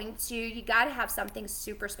am going to, you got to have something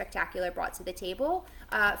super spectacular brought to the table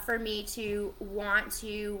for me to want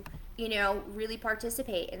to, really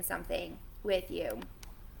participate in something with you.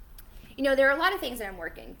 There are a lot of things that I'm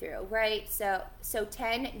working through, right? So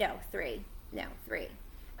 10, no, 3. No, 3.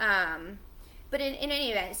 But in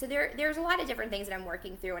any event, so there's a lot of different things that I'm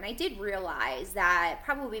working through, and I did realize that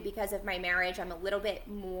probably because of my marriage, I'm a little bit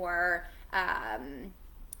more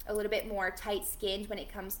tight-skinned when it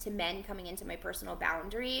comes to men coming into my personal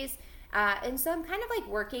boundaries. And so I'm kind of like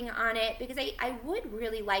working on it because I would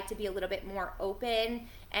really like to be a little bit more open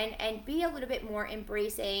and be a little bit more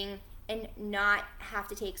embracing and not have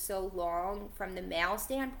to take so long from the male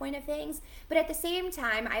standpoint of things. But at the same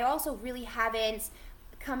time, I also really haven't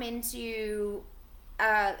come into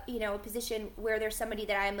a position where there's somebody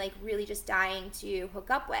that I'm like really just dying to hook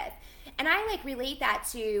up with. And I like relate that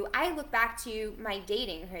to, I look back to my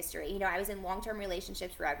dating history. I was in long-term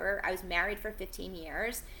relationships forever. I was married for 15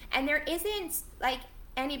 years. And there isn't like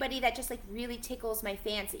anybody that just like really tickles my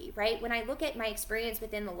fancy, right? When I look at my experience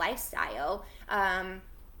within the lifestyle,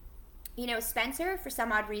 Spencer, for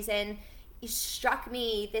some odd reason, struck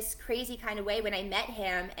me this crazy kind of way when I met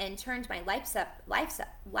him and turned my life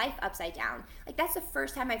upside down. Like, that's the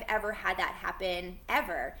first time I've ever had that happen,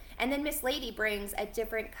 ever. And then Miss Lady brings a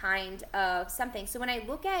different kind of something. So when I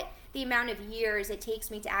look at the amount of years it takes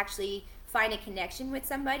me to actually find a connection with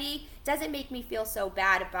somebody, doesn't make me feel so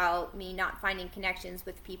bad about me not finding connections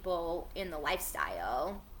with people in the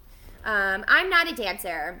lifestyle. I'm not a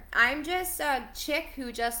dancer. I'm just a chick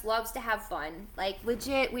who just loves to have fun. Like,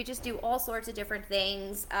 legit, we just do all sorts of different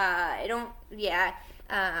things. I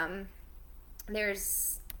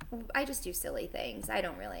just do silly things. I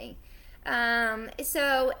don't really.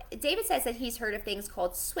 So David says that he's heard of things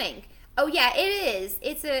called swing. Oh yeah, it is.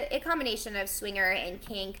 It's a combination of swinger and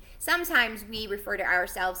kink. Sometimes we refer to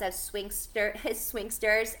ourselves as swingsters,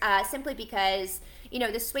 simply because,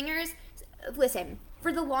 the swingers, listen,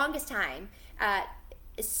 for the longest time,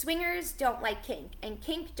 swingers don't like kink, and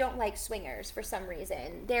kink don't like swingers for some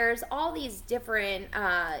reason. There's all these different,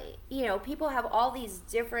 people have all these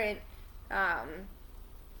different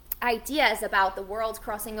ideas about the worlds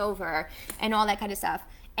crossing over and all that kind of stuff.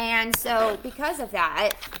 And so because of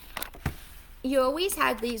that, you always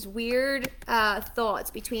had these weird thoughts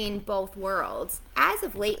between both worlds. As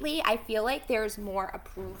of lately, I feel like there's more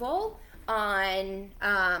approval on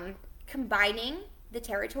combining the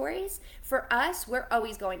territories. For us, we're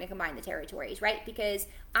always going to combine the territories, right? Because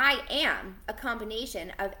I am a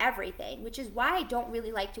combination of everything, which is why I don't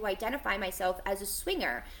really like to identify myself as a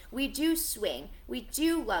swinger. We do swing. We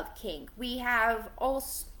do love kink. We have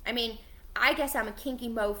I guess I'm a kinky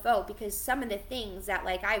mofo because some of the things that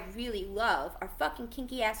like I really love are fucking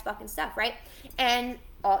kinky ass fucking stuff, right? And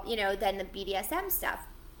then the BDSM stuff.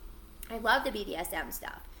 I love the BDSM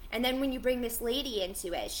stuff. And then when you bring Miss Lady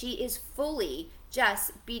into it, she is fully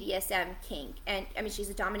just BDSM kink. And she's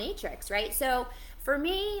a dominatrix, right? So for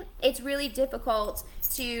me, it's really difficult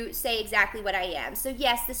to say exactly what I am. So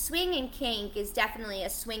yes, the swing and kink is definitely a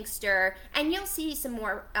swingster. And you'll see some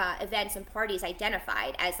more events and parties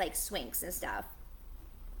identified as like swinks and stuff.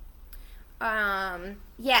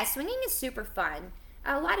 Swinging is super fun.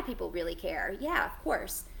 A lot of people really care. Yeah, of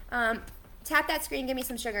course. Tap that screen, give me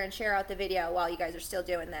some sugar, and share out the video while you guys are still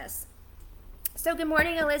doing this. So good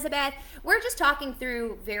morning, Elizabeth. We're just talking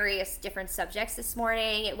through various different subjects this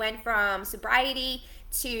morning. It went from sobriety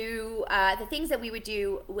to the things that we would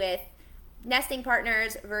do with nesting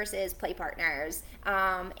partners versus play partners.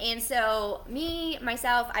 And so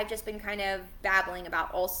myself, I've just been kind of babbling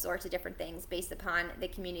about all sorts of different things based upon the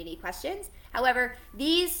community questions. However,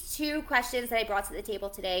 these two questions that I brought to the table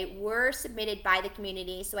today were submitted by the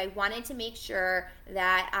community, so I wanted to make sure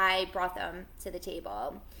that I brought them to the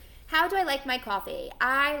table. How do I like my coffee?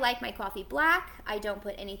 I like my coffee black. I don't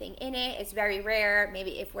put anything in it. It's very rare.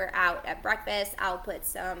 Maybe if we're out at breakfast, I'll put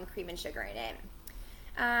some cream and sugar in it.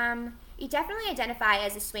 You definitely identify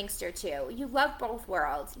as a swingster too. You love both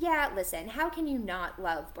worlds. Yeah, listen, how can you not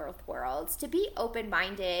love both worlds? To be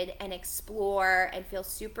open-minded and explore and feel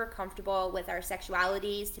super comfortable with our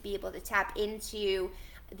sexualities, to be able to tap into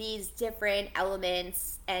these different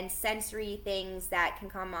elements and sensory things that can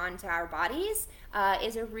come onto our bodies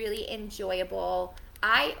is a really enjoyable,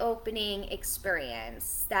 eye-opening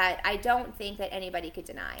experience that I don't think that anybody could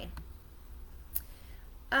deny.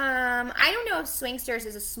 I don't know if swingsters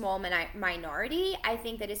is a small minority. I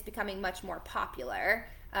think that it's becoming much more popular.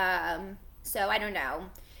 So I don't know.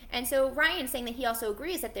 And so Ryan's saying that he also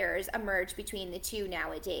agrees that there's a merge between the two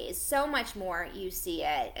nowadays. So much more you see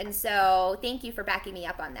it. And so thank you for backing me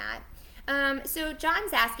up on that. So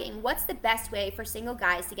John's asking, what's the best way for single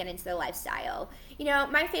guys to get into the lifestyle?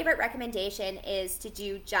 My favorite recommendation is to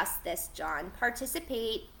do just this, John.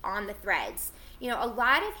 Participate on the threads. A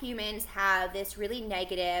lot of humans have this really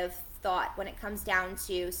negative thought when it comes down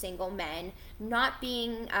to single men not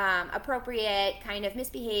being appropriate, kind of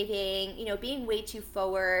misbehaving, being way too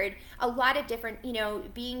forward, a lot of different,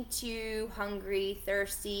 being too hungry,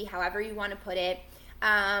 thirsty, however you want to put it.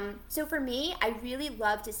 So for me, I really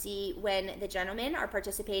love to see when the gentlemen are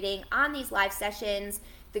participating on these live sessions,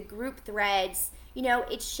 the group threads.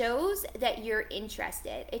 It shows that you're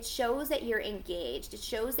interested. It shows that you're engaged. It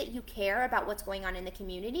shows that you care about what's going on in the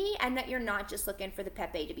community and that you're not just looking for the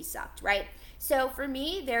pepe to be sucked, right? So for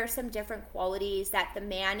me, there are some different qualities that the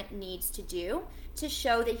man needs to do to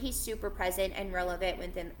show that he's super present and relevant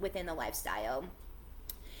within the lifestyle.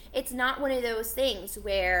 It's not one of those things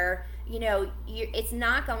where, it's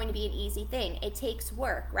not going to be an easy thing. It takes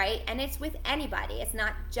work, right? And it's with anybody. It's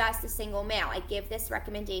not just a single male. I give this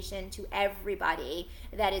recommendation to everybody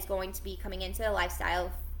that is going to be coming into the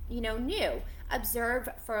lifestyle, new. Observe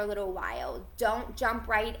for a little while. Don't jump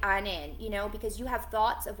right on in, because you have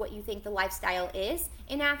thoughts of what you think the lifestyle is.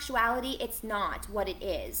 In actuality, it's not what it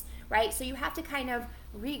is, right? So you have to kind of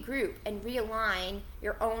regroup and realign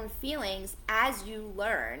your own feelings as you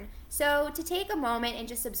learn. So to take a moment and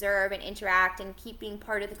just observe and interact and keep being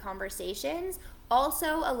part of the conversations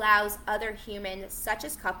also allows other humans, such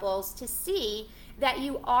as couples, to see that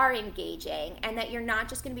you are engaging and that you're not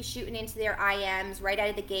just going to be shooting into their IMs right out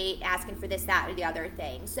of the gate asking for this, that, or the other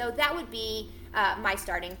thing. So that would be my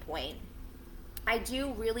starting point. I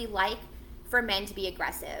do really like for men to be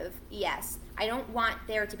aggressive. Yes, I don't want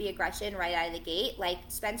there to be aggression right out of the gate. Like,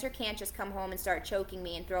 Spencer can't just come home and start choking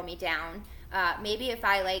me and throw me down. Maybe if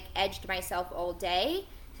I edged myself all day,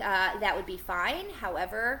 that would be fine.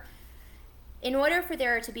 However, in order for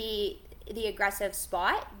there to be the aggressive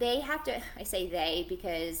spot, they have to, I say they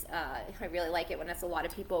because I really like it when it's a lot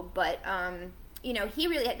of people, but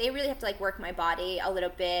they really have to work my body a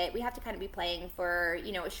little bit. We have to kind of be playing for,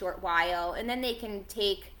 a short while, and then they can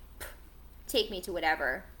take me to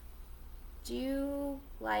whatever. Do you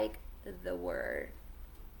like the word?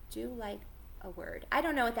 Do you like a word? I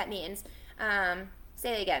don't know what that means.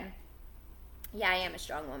 Say it again. Yeah, I am a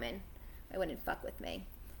strong woman. I wouldn't fuck with me.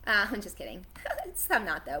 I'm just kidding. I'm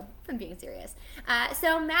not, though. I'm being serious.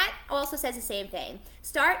 So Matt also says the same thing.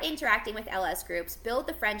 Start interacting with LS groups. Build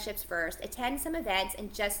the friendships first. Attend some events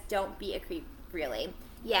and just don't be a creep, really.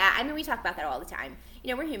 Yeah, I mean, we talk about that all the time.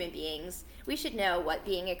 We're human beings. We should know what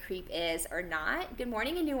being a creep is or not. Good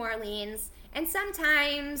morning in New Orleans. And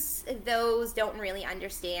sometimes those don't really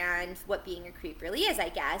understand what being a creep really is, I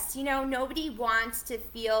guess. Nobody wants to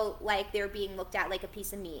feel like they're being looked at like a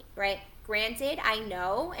piece of meat, right? Granted, I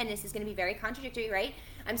know, and this is going to be very contradictory, right?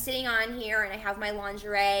 I'm sitting on here and I have my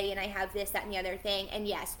lingerie and I have this, that, and the other thing. And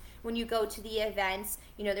yes, when you go to the events,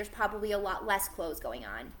 there's probably a lot less clothes going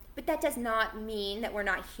on. But that does not mean that we're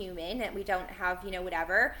not human, that we don't have,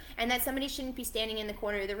 whatever, and that somebody shouldn't be standing in the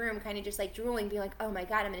corner of the room kind of just drooling, being like, oh my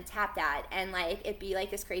God, I'm going to tap that, and it be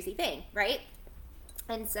this crazy thing, right?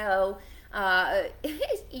 And so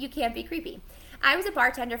you can't be creepy. I was a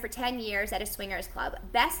bartender for 10 years at a swingers club.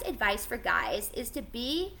 Best advice for guys is to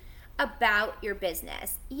be about your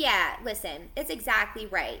business. Yeah, listen, it's exactly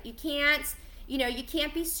right. You can't, you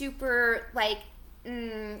can't be super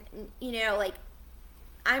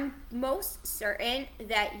I'm most certain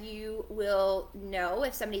that you will know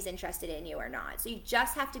if somebody's interested in you or not. So you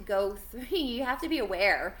just have to go through, you have to be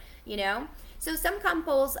aware, So some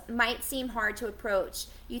couples might seem hard to approach.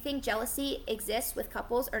 You think jealousy exists with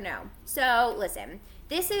couples or no? So listen,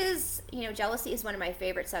 this is, jealousy is one of my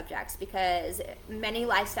favorite subjects because many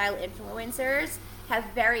lifestyle influencers have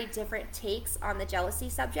very different takes on the jealousy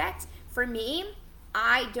subject. For me,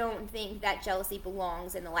 I don't think that jealousy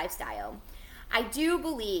belongs in the lifestyle. I do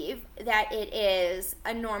believe that it is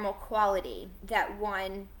a normal quality that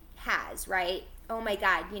one has, right? Oh my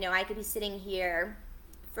God, I could be sitting here,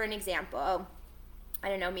 for an example, I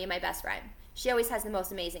don't know, me and my best friend. She always has the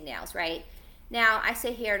most amazing nails, right? Now, I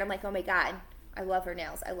sit here and I'm like, oh my God, I love her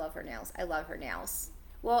nails, I love her nails, I love her nails.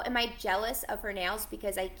 Well, am I jealous of her nails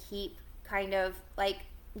because I keep kind of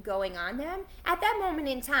going on them? At that moment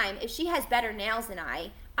in time, if she has better nails than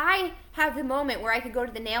I have the moment where I could go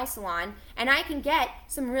to the nail salon and I can get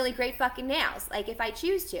some really great fucking nails, if I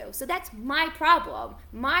choose to. So that's my problem.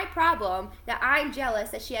 My problem that I'm jealous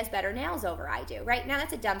that she has better nails over I do. Right now,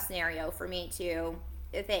 that's a dumb scenario for me to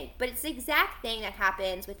think, but it's the exact thing that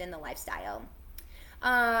happens within the lifestyle.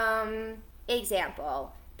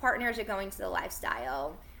 Example, partners are going to the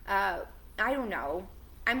lifestyle. I don't know.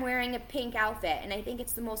 I'm wearing a pink outfit, and I think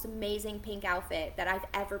it's the most amazing pink outfit that I've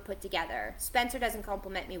ever put together. Spencer doesn't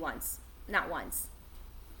compliment me once. Not once.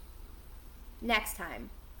 Next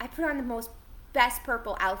time, I put on the best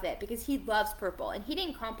purple outfit because he loves purple, and he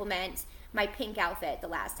didn't compliment my pink outfit the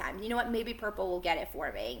last time. You know what? Maybe purple will get it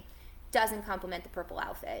for me. Doesn't compliment the purple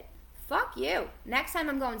outfit. Fuck you. Next time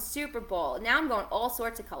I'm going super bold. Now I'm going all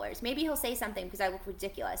sorts of colors. Maybe he'll say something because I look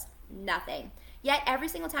ridiculous. Nothing. Yet every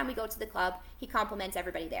single time we go to the club, he compliments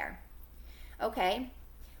everybody there. Okay,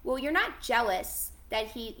 well, you're not jealous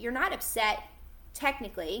that you're not upset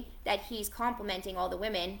technically that he's complimenting all the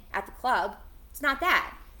women at the club. It's not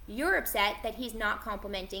that. you're upset that he's not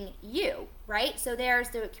complimenting you, right? So there's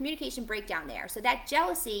the communication breakdown there. So that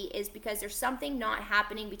jealousy is because there's something not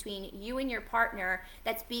happening between you and your partner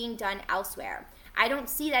that's being done elsewhere. I don't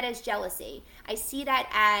see that as jealousy. I see that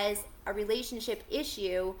as a relationship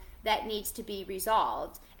issue that needs to be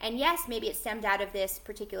resolved. And yes, maybe it stemmed out of this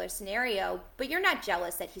particular scenario, but you're not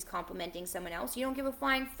jealous that he's complimenting someone else. You don't give a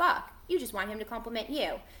flying fuck. You just want him to compliment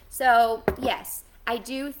you. So yes, I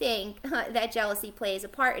do think that jealousy plays a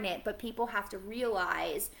part in it, but people have to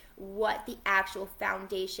realize what the actual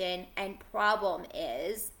foundation and problem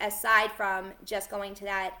is, aside from just going to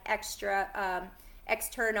that extra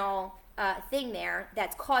external thing there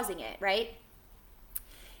that's causing it, right?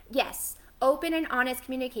 Yes, open and honest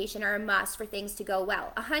communication are a must for things to go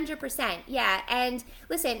well. 100%, yeah. And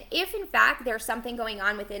listen, if in fact there's something going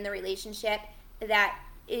on within the relationship that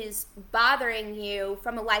is bothering you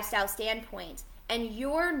from a lifestyle standpoint, and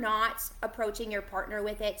you're not approaching your partner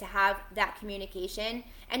with it to have that communication,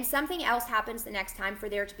 and something else happens the next time for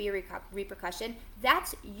there to be a repercussion,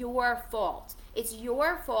 that's your fault. It's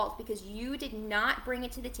your fault because you did not bring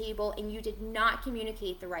it to the table and you did not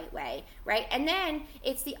communicate the right way, right? And then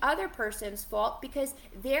it's the other person's fault because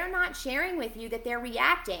they're not sharing with you that they're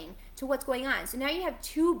reacting to what's going on. So now you have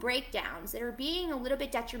two breakdowns that are being a little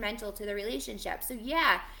bit detrimental to the relationship. So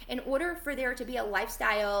yeah, in order for there to be a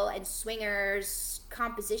lifestyle and swingers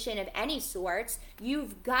composition of any sorts,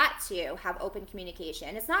 you've got to have open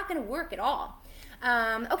communication. It's not going to work at all.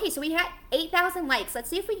 Okay, so we had 8,000 likes. Let's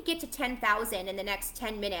see if we can get to 10,000 in the next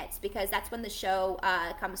 10 minutes because that's when the show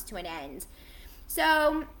comes to an end.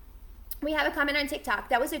 So we have a comment on TikTok.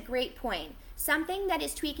 That was a great point. Something that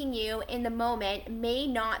is tweaking you in the moment may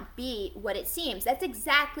not be what it seems. That's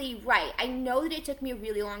exactly right. I know that it took me a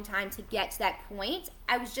really long time to get to that point.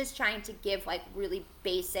 I was just trying to give like really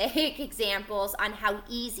basic examples on how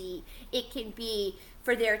easy it can be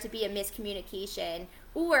for there to be a miscommunication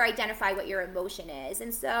or identify what your emotion is.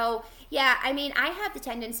 And so, yeah, I mean, I have the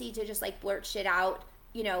tendency to just like blurt shit out,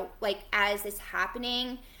 you know, like as it's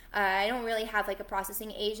happening. I don't really have like a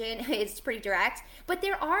processing agent. It's pretty direct. But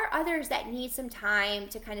there are others that need some time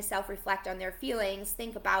to kind of self-reflect on their feelings,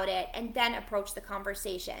 think about it, and then approach the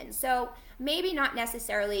conversation. So maybe not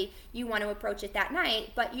necessarily you want to approach it that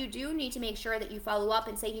night, but you do need to make sure that you follow up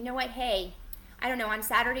and say, you know what, hey, I don't know, on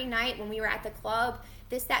Saturday night when we were at the club,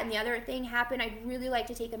 this, that, and the other thing happened. I'd really like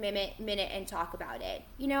to take a minute and talk about it.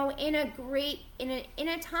 You know, in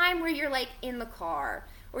a time where you're like in the car,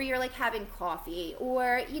 or you're like having coffee,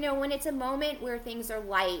 or, you know, when it's a moment where things are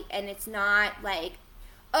light and it's not like,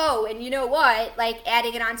 oh, and you know what, like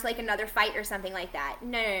adding it on to like another fight or something like that.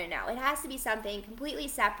 No. It has to be something completely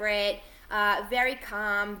separate, very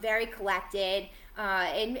calm, very collected,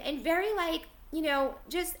 and very like, you know,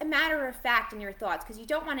 just a matter of fact in your thoughts, because you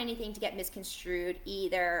don't want anything to get misconstrued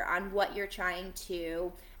either on what you're trying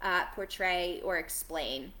to portray or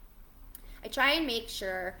explain. I try and make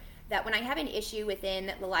sure that when I have an issue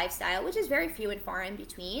within the lifestyle, which is very few and far in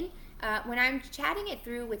between, when I'm chatting it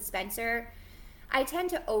through with Spencer, I tend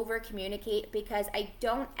to over communicate because I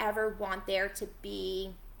don't ever want there to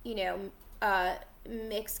be, you know,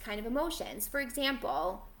 mixed kind of emotions. For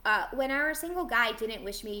example, when our single guy didn't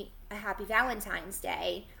wish me a happy Valentine's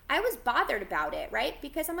Day, I was bothered about it, right?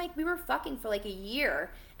 Because I'm like, we were fucking for like a year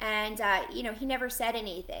and, you know, he never said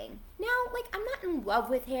anything. Now, like, I'm not in love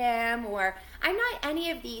with him or I'm not any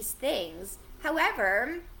of these things.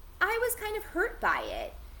 However, I was kind of hurt by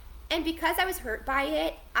it. And because I was hurt by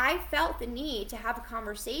it, I felt the need to have a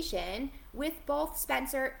conversation with both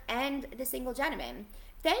Spencer and the single gentleman.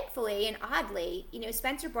 Thankfully and oddly, you know,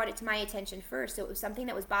 Spencer brought it to my attention first, so it was something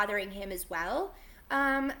that was bothering him as well.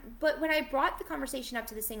 But when I brought the conversation up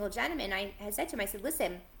to the single gentleman, I had said to him, I said,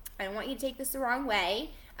 listen, I don't want you to take this the wrong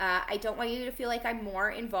way. I don't want you to feel like I'm more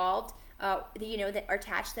involved, you know, that are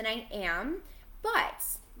attached than I am. But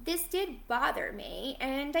this did bother me,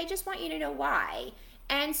 and I just want you to know why.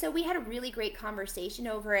 And so we had a really great conversation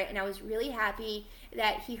over it, and I was really happy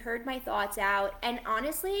that he heard my thoughts out. And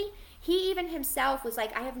honestly, he even himself was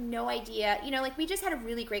like, I have no idea. You know, like we just had a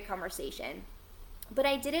really great conversation. But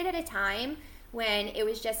I did it at a time when it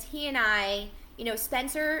was just he and I. You know,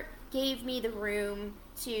 Spencer gave me the room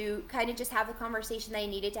to kind of just have the conversation that I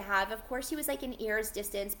needed to have. Of course, he was like an ear's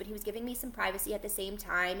distance, but he was giving me some privacy at the same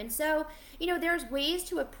time. And so, you know, there's ways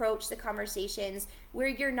to approach the conversations where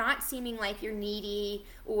you're not seeming like you're needy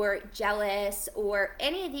or jealous or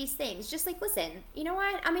any of these things. Just like, listen, you know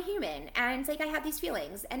what? I'm a human and like I have these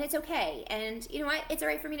feelings and it's okay. And you know what? It's all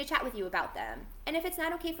right for me to chat with you about them. And if it's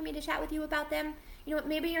not okay for me to chat with you about them, you know what,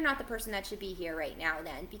 maybe you're not the person that should be here right now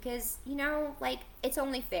then, because, you know, like, it's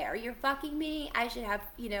only fair. You're fucking me, I should have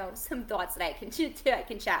some thoughts that I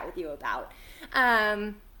can chat with you about.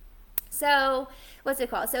 So what's it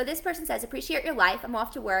called? So this person says, appreciate your life. I'm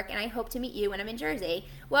off to work and I hope to meet you when I'm in Jersey.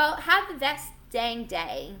 Well, have the best dang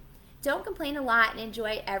day. Don't complain a lot and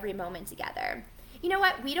enjoy every moment together. You know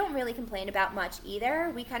what? We don't really complain about much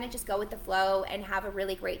either. We kind of just go with the flow and have a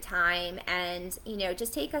really great time, and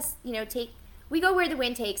just we go where the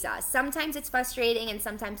wind takes us. Sometimes it's frustrating and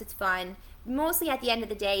sometimes it's fun. Mostly at the end of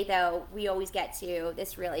the day, though, we always get to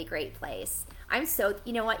this really great place.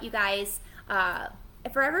 You know what, you guys,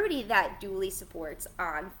 for everybody that duly supports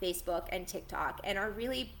on Facebook and TikTok and are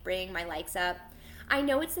really bringing my likes up, I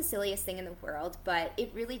know it's the silliest thing in the world, but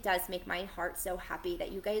it really does make my heart so happy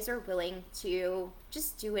that you guys are willing to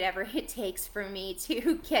just do whatever it takes for me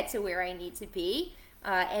to get to where I need to be.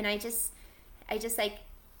 And I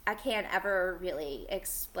can't ever really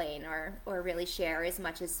explain or really share as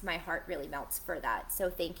much as my heart really melts for that. So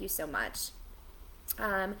thank you so much.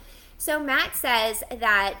 So Matt says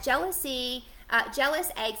that jealous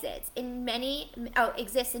exists in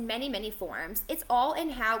many forms. It's all in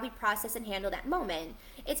how we process and handle that moment.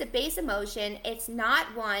 It's a base emotion. It's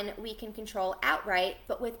not one we can control outright,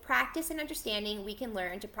 but with practice and understanding, we can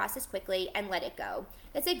learn to process quickly and let it go.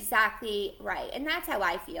 That's exactly right. And that's how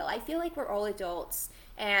I feel. I feel like we're all adults,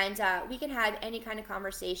 and we can have any kind of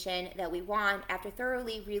conversation that we want after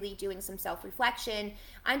thoroughly really doing some self-reflection,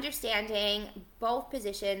 understanding both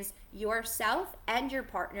positions, yourself and your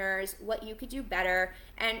partners, what you could do better.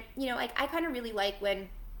 And I kind of really like when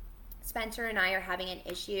Spencer and I are having an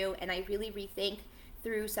issue and I really rethink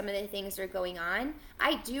through some of the things that are going on.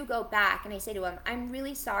 I do go back and I say to him, I'm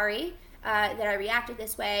really sorry that I reacted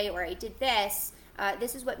this way, or I did this.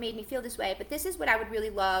 This is what made me feel this way, but this is what I would really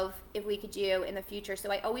love if we could do in the future.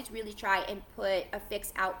 So I always really try and put a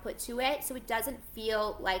fixed output to it, so it doesn't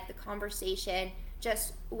feel like the conversation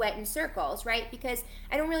just went in circles, right? Because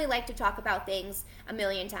I don't really like to talk about things a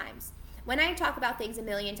million times. When I talk about things a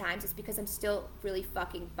million times, it's because I'm still really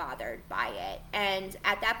fucking bothered by it. And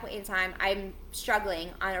at that point in time, I'm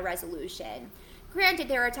struggling on a resolution. Granted,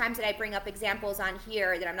 there are times that I bring up examples on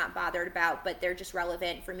here that I'm not bothered about, but they're just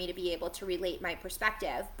relevant for me to be able to relate my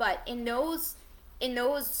perspective. But in those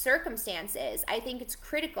circumstances, I think it's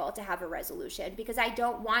critical to have a resolution, because I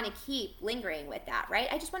don't want to keep lingering with that, right?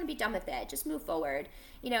 I just want to be done with it. Just move forward.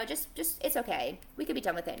 Just it's okay. We could be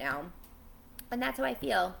done with it now. And that's how I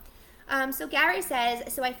feel. So Gary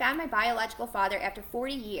says, so I found my biological father after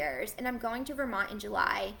 40 years, and I'm going to Vermont in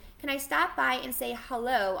July. Can I stop by and say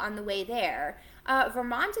hello on the way there?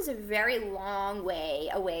 Vermont is a very long way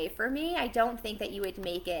away for me. I don't think that you would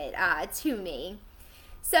make it to me.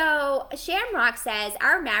 So Shamrock says,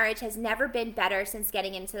 our marriage has never been better since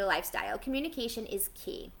getting into the lifestyle. Communication is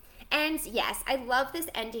key. And yes, I love this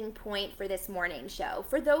ending point for this morning show.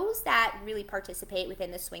 For those that really participate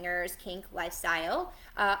within the swingers kink lifestyle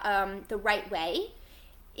the right way,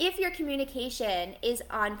 if your communication is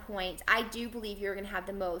on point, I do believe you're going to have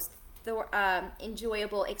the most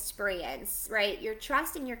enjoyable experience, right? Your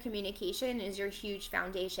trust in your communication is your huge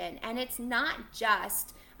foundation. And it's not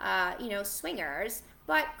just, swingers,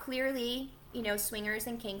 but clearly, swingers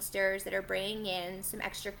and kinksters that are bringing in some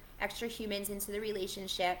extra humans into the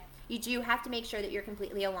relationship. You do have to make sure that you're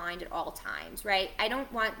completely aligned at all times, right? I don't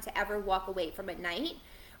want to ever walk away from a night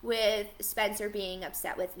with Spencer being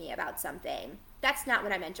upset with me about something. That's not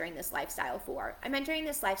what I'm entering this lifestyle for. I'm entering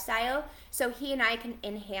this lifestyle so he and I can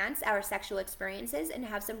enhance our sexual experiences and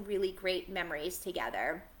have some really great memories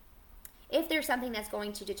together. If there's something that's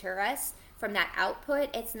going to deter us from that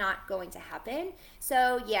output, it's not going to happen.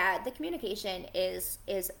 So yeah, the communication is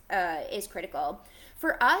critical.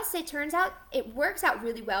 For us, it works out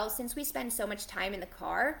really well since we spend so much time in the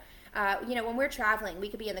car. When we're traveling, we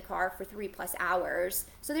could be in the car for 3+ hours.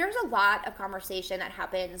 So there's a lot of conversation that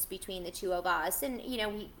happens between the two of us. And,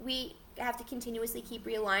 we have to continuously keep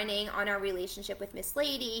realigning on our relationship with Miss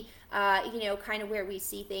Lady, kind of where we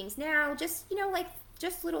see things now. Just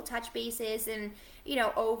little touch bases and,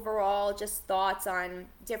 overall just thoughts on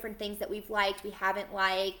different things that we've liked, we haven't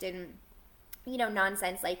liked, and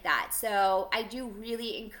nonsense like that. So I do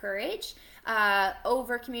really encourage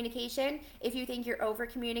over communication. If you think you're over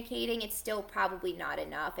communicating, it's still probably not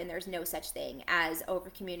enough, and there's no such thing as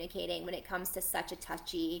over communicating when it comes to such a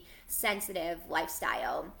touchy, sensitive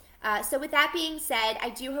lifestyle. So with that being said,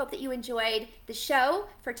 I do hope that you enjoyed the show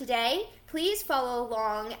for today. Please follow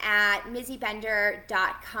along at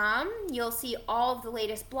MizzyBender.com. You'll see all of the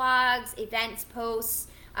latest blogs, events, posts,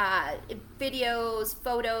 videos,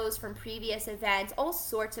 photos from previous events, all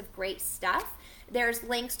sorts of great stuff There's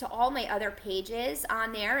links to all my other pages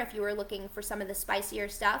on there. If you were looking for some of the spicier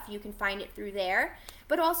stuff, you can find it through there.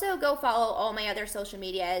 But also go follow all my other social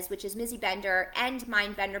medias, which is Mizzy Bender and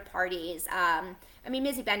Mindbender Parties.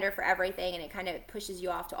 Mizzy Bender for everything, and it kind of pushes you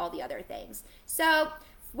off to all the other things. So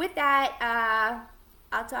with that,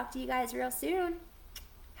 I'll talk to you guys real soon.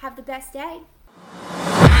 Have the best day.